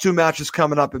as these 2 matches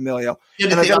coming up, Emilio.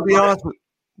 And I got to be honest.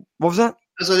 What was that?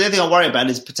 So the other thing I worry about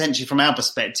is potentially from our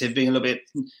perspective being a little bit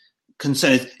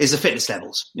concerned is the fitness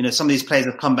levels. Some of these players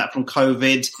have come back from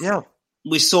COVID. Yeah.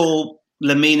 We saw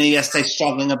Lamina yesterday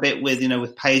struggling a bit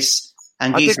with pace.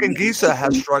 And I think Anguissa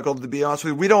has struggled, to be honest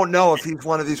with you. We don't know if he's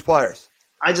one of these players.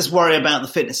 I just worry about the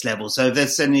fitness level. So if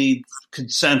there's any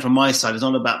concern from my side, it's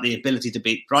not about the ability to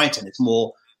beat Brighton. It's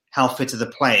more how fit are the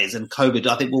players. And COVID,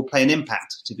 I think, will play an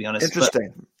impact, to be honest.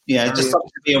 Interesting. But, just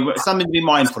something to be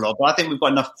mindful of. But I think we've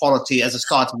got enough quality as a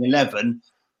starting 11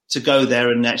 to go there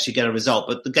and actually get a result.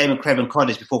 But the game of Craven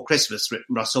Cottage before Christmas,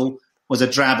 Russell, was a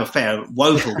drab affair.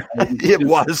 Woeful. It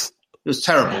was. It was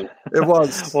terrible. It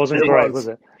was. It wasn't great, was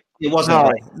it? It wasn't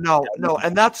great. No.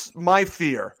 And that's my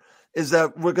fear, is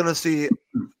that we're going to see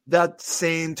that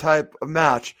same type of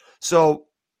match. So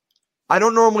I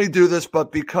don't normally do this,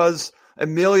 but because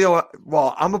Emilio,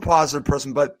 I'm a positive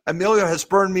person, but Emilio has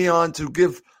spurred me on to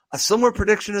give a similar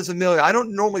prediction as Emilio. I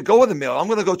don't normally go with Emilio. I'm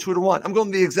going to go 2-1. I'm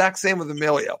going the exact same with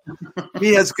Emilio.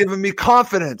 He has given me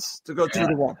confidence to go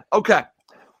 2-1. Okay.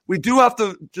 We do have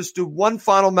to just do one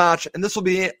final match, and this will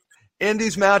be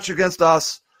Andy's match against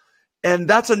us. And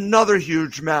that's another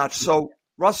huge match. So,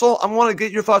 Russell, I want to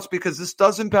get your thoughts because this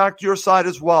does impact your side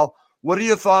as well. What are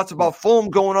your thoughts about Fulham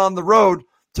going on the road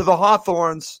to the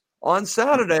Hawthorns on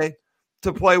Saturday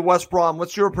to play West Brom?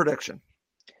 What's your prediction?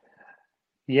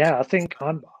 Yeah, I think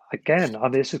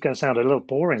this is going to sound a little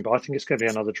boring, but I think it's going to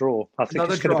be another draw. I think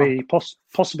it's going to be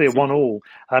possibly a 1-1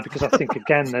 because I think,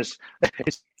 again, there's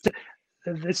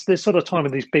this sort of time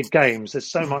in these big games. There's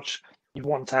so much you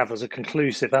want to have as a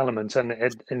conclusive element, and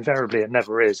invariably it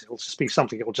never is. It'll just be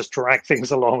something that will just drag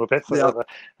things along a bit further,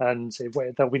 and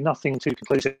there'll be nothing too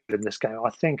conclusive in this game. I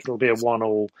think it'll be a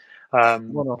 1-1.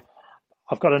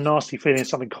 I've got a nasty feeling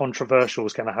something controversial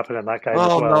is going to happen in that game as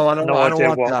Oh, well. no, I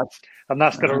don't want that. And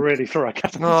that's going to really throw a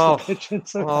cat Oh, the pitch.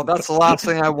 that's the last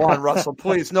thing I want, Russell.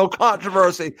 Please, no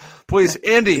controversy. Please,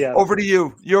 Andy, over to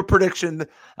you. Your prediction.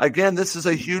 Again, this is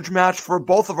a huge match for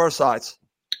both of our sides.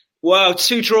 Well,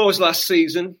 2 draws last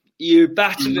season. You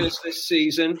battered us this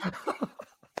season.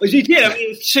 As you did, I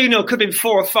mean, 2-0 could have been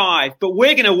 4 or 5, but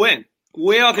we're going to win.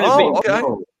 We are going to beat okay.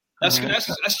 them.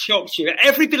 That's shocked you.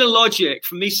 Every bit of logic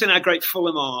from me saying how great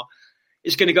Fulham are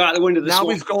is going to go out the window this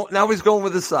morning. Now he's going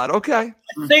with his side. Okay.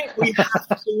 I think we have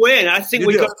to win. I think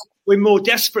we're more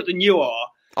desperate than you are.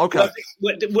 Okay.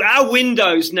 Our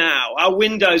windows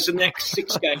the next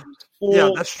 6 games. 4, yeah,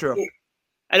 that's true. 4.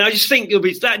 And I just think you'll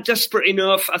be that desperate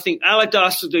enough. I think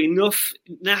Allardyce will do enough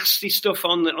nasty stuff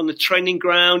on the training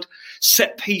ground,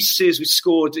 set pieces. We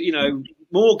scored,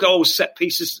 more goals, set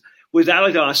pieces with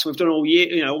Allardyce. We've done all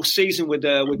year, all season with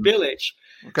Bilic.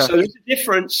 Okay. So there's a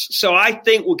difference. So I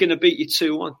think we're going to beat you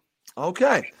 2-1.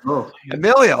 Okay. Oh.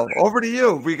 Emilio, over to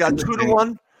you. We got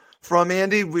 2-1 from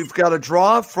Andy. We've got a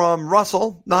draw from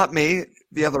Russell, not me,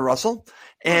 the other Russell.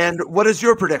 And what is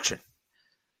your prediction?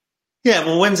 Yeah,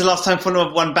 well, when's the last time Fulham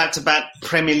have won back-to-back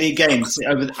Premier League games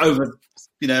over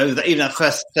even our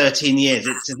first 13 years?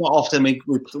 It's not often we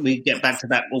get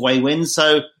back-to-back away wins.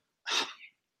 So,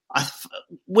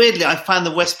 weirdly, I found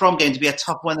the West Brom game to be a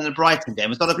tougher one than the Brighton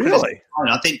game. It's not a really.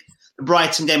 I think the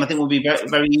Brighton game will be very,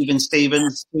 very even.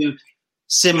 Stevens, 2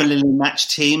 similarly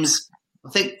matched teams. I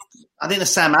think the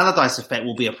Sam Allardyce effect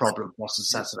will be a problem for us on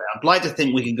Saturday. I'd like to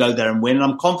think we can go there and win, and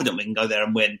I'm confident we can go there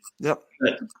and win. Yep.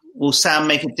 But will Sam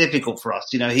make it difficult for us?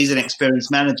 He's an experienced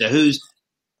manager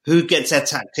who gets their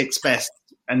tactics best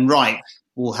and right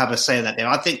will have a say in that game.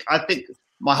 I think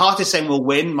my heart is saying we'll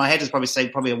win. My head is probably saying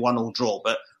a 1-1 draw,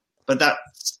 but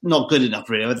that's not good enough,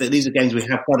 really. These are games we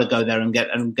have got to go there and get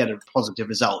a positive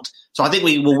result. So I think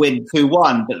we will win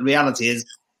 2-1, but the reality is,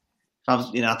 I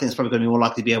think it's probably going to be more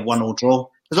likely to be a 1-1 draw.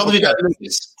 As long as we don't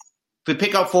lose. If we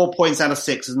pick up 4 points out of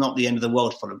 6, it's not the end of the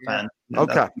world for the fan.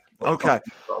 Okay.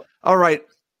 All right.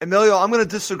 Emilio, I'm going to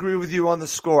disagree with you on the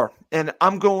score, and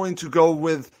I'm going to go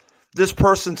with this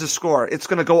person to score. It's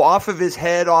going to go off of his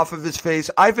head, off of his face.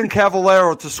 Ivan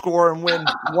Cavallero to score and win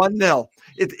 1-0.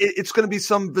 It's going to be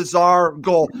some bizarre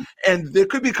goal, and there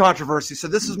could be controversy. So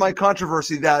this is my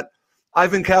controversy that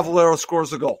Ivan Cavallero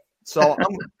scores a goal. So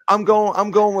I'm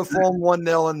going with Fulham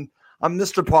 1-0, and I'm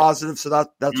Mr. Positive, so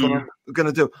that's what I'm going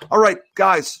to do. All right,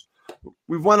 guys,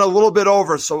 we've went a little bit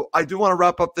over, so I do want to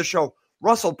wrap up the show.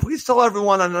 Russell, please tell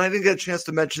everyone, and I didn't get a chance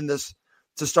to mention this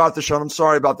to start the show, and I'm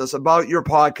sorry about this, about your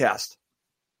podcast.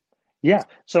 Yeah,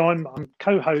 so I'm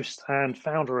co-host and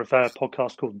founder of a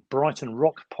podcast called Brighton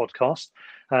Rock Podcast.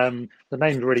 The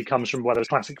name really comes from there was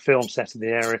classic film set in the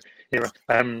area,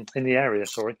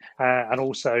 and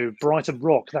also Brighton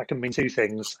Rock. That can mean 2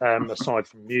 things aside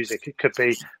from music. It could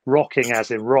be rocking,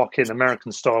 as in rocking,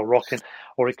 American style rocking,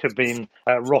 or it could mean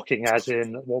rocking, as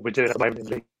in what we're doing at the moment in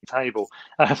the league table.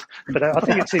 But I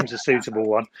think it seems a suitable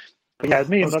one. But yeah,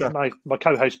 me and my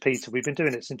co-host Peter, we've been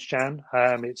doing it since Jan.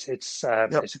 It's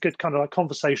a good kind of like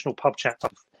conversational pub chat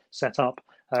type set up.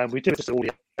 We do it just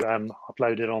audio,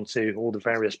 uploaded onto all the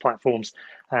various platforms,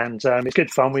 and it's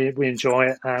good fun. We enjoy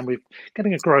it, and we're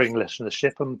getting a growing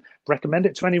listenership. And recommend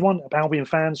it to anyone, Albion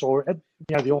fans or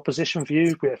the opposition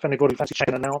view. If anybody fancies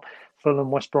checking it out, Fulham,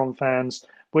 West Brom fans,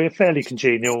 we're fairly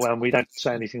congenial, and we don't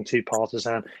say anything too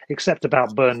partisan, except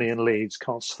about Burnley and Leeds.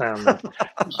 Can't stand them.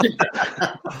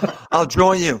 I'll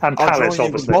join you. And I'll Palace, join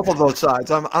you obviously. with both of those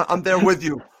sides. I'm there with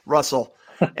you, Russell.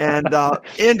 And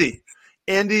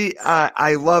Andy,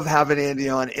 I love having Andy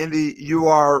on. Andy, you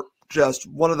are just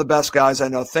one of the best guys I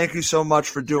know. Thank you so much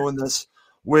for doing this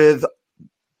with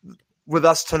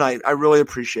us tonight. I really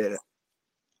appreciate it.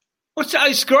 Well,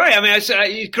 it's great. I mean, it's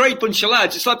a great bunch of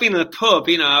lads. It's like being in a pub,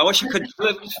 I wish I could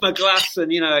lift my glass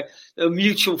and, a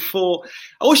mutual fall.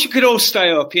 I wish we could all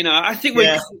stay up, I think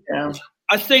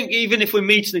I think even if we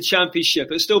meet in the Championship,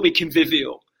 it'll still be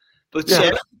convivial. But it's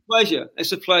a pleasure.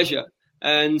 It's a pleasure.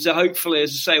 And hopefully,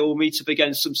 as I say, we'll meet up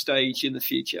again some stage in the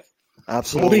future.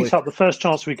 Absolutely. We'll meet up the first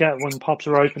chance we get when pubs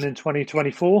are open in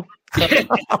 2024. That's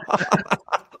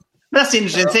the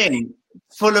interesting thing.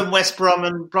 Fulham, West Brom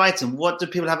and Brighton, what do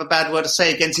people have a bad word to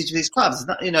say against each of these clubs?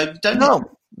 Don't know.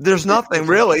 There's nothing,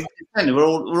 really. We're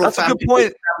all That's a good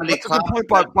point. That's a good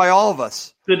point by all of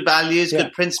us. Good values,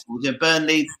 good principles.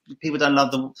 Burnley, people don't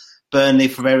love the Burnley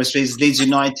for various reasons. Leeds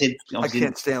United. I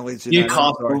can't stand Leeds United.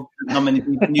 Newcastle. Not many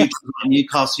people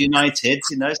Newcastle United,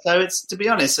 So it's, to be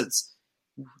honest, it's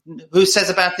who says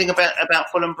a bad thing about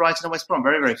Fulham, Brighton and West Brom?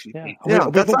 Very, very few people. We've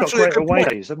all got great away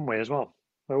days, haven't we, as well?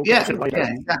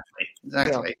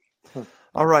 Exactly.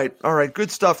 All right.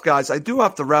 Good stuff, guys. I do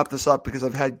have to wrap this up because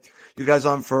I've had you guys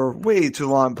on for way too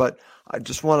long, but I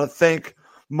just want to thank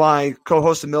my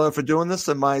co-host Emilio for doing this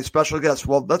and my special guest.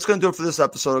 Well, that's going to do it for this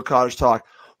episode of Cottage Talk.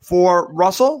 For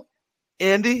Russell,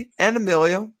 Andy, and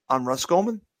Emilio, I'm Russ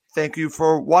Goldman. Thank you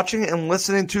for watching and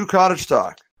listening to Cottage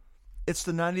Talk. It's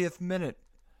the 90th minute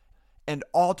and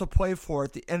all to play for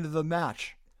at the end of the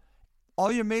match. All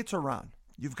your mates are around.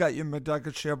 You've got your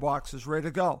McNugget share boxes ready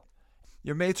to go.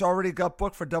 Your mates already got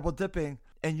booked for double dipping,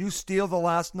 and you steal the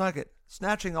last nugget,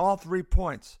 snatching all 3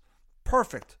 points.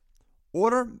 Perfect.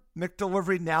 Order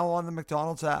McDelivery now on the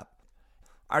McDonald's app.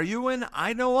 Are you in?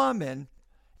 I know I'm in.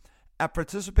 At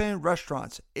participating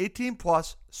restaurants, 18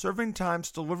 plus, serving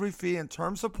times, delivery fee, and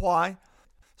terms apply.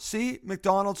 See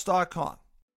McDonald's.com.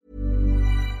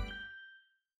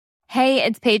 Hey,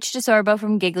 it's Paige DeSorbo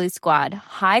from Giggly Squad.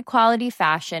 High quality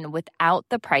fashion without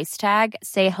the price tag.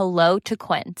 Say hello to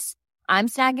Quince. I'm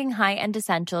snagging high-end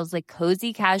essentials like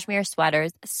cozy cashmere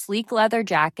sweaters, sleek leather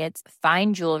jackets,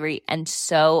 fine jewelry, and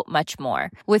so much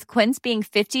more. With Quince being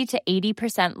 50 to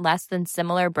 80% less than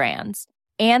similar brands.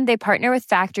 And they partner with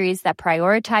factories that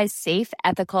prioritize safe,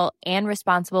 ethical, and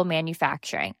responsible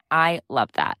manufacturing. I love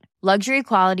that. Luxury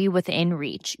quality within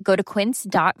reach. Go to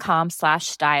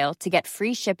quince.com/style to get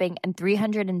free shipping and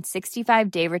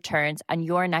 365-day returns on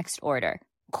your next order.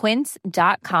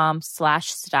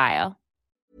 Quince.com/style.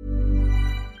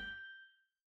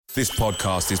 This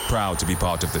podcast is proud to be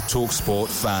part of the TalkSport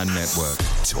Fan Network.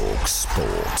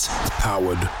 TalkSport.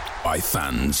 Powered by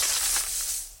fans.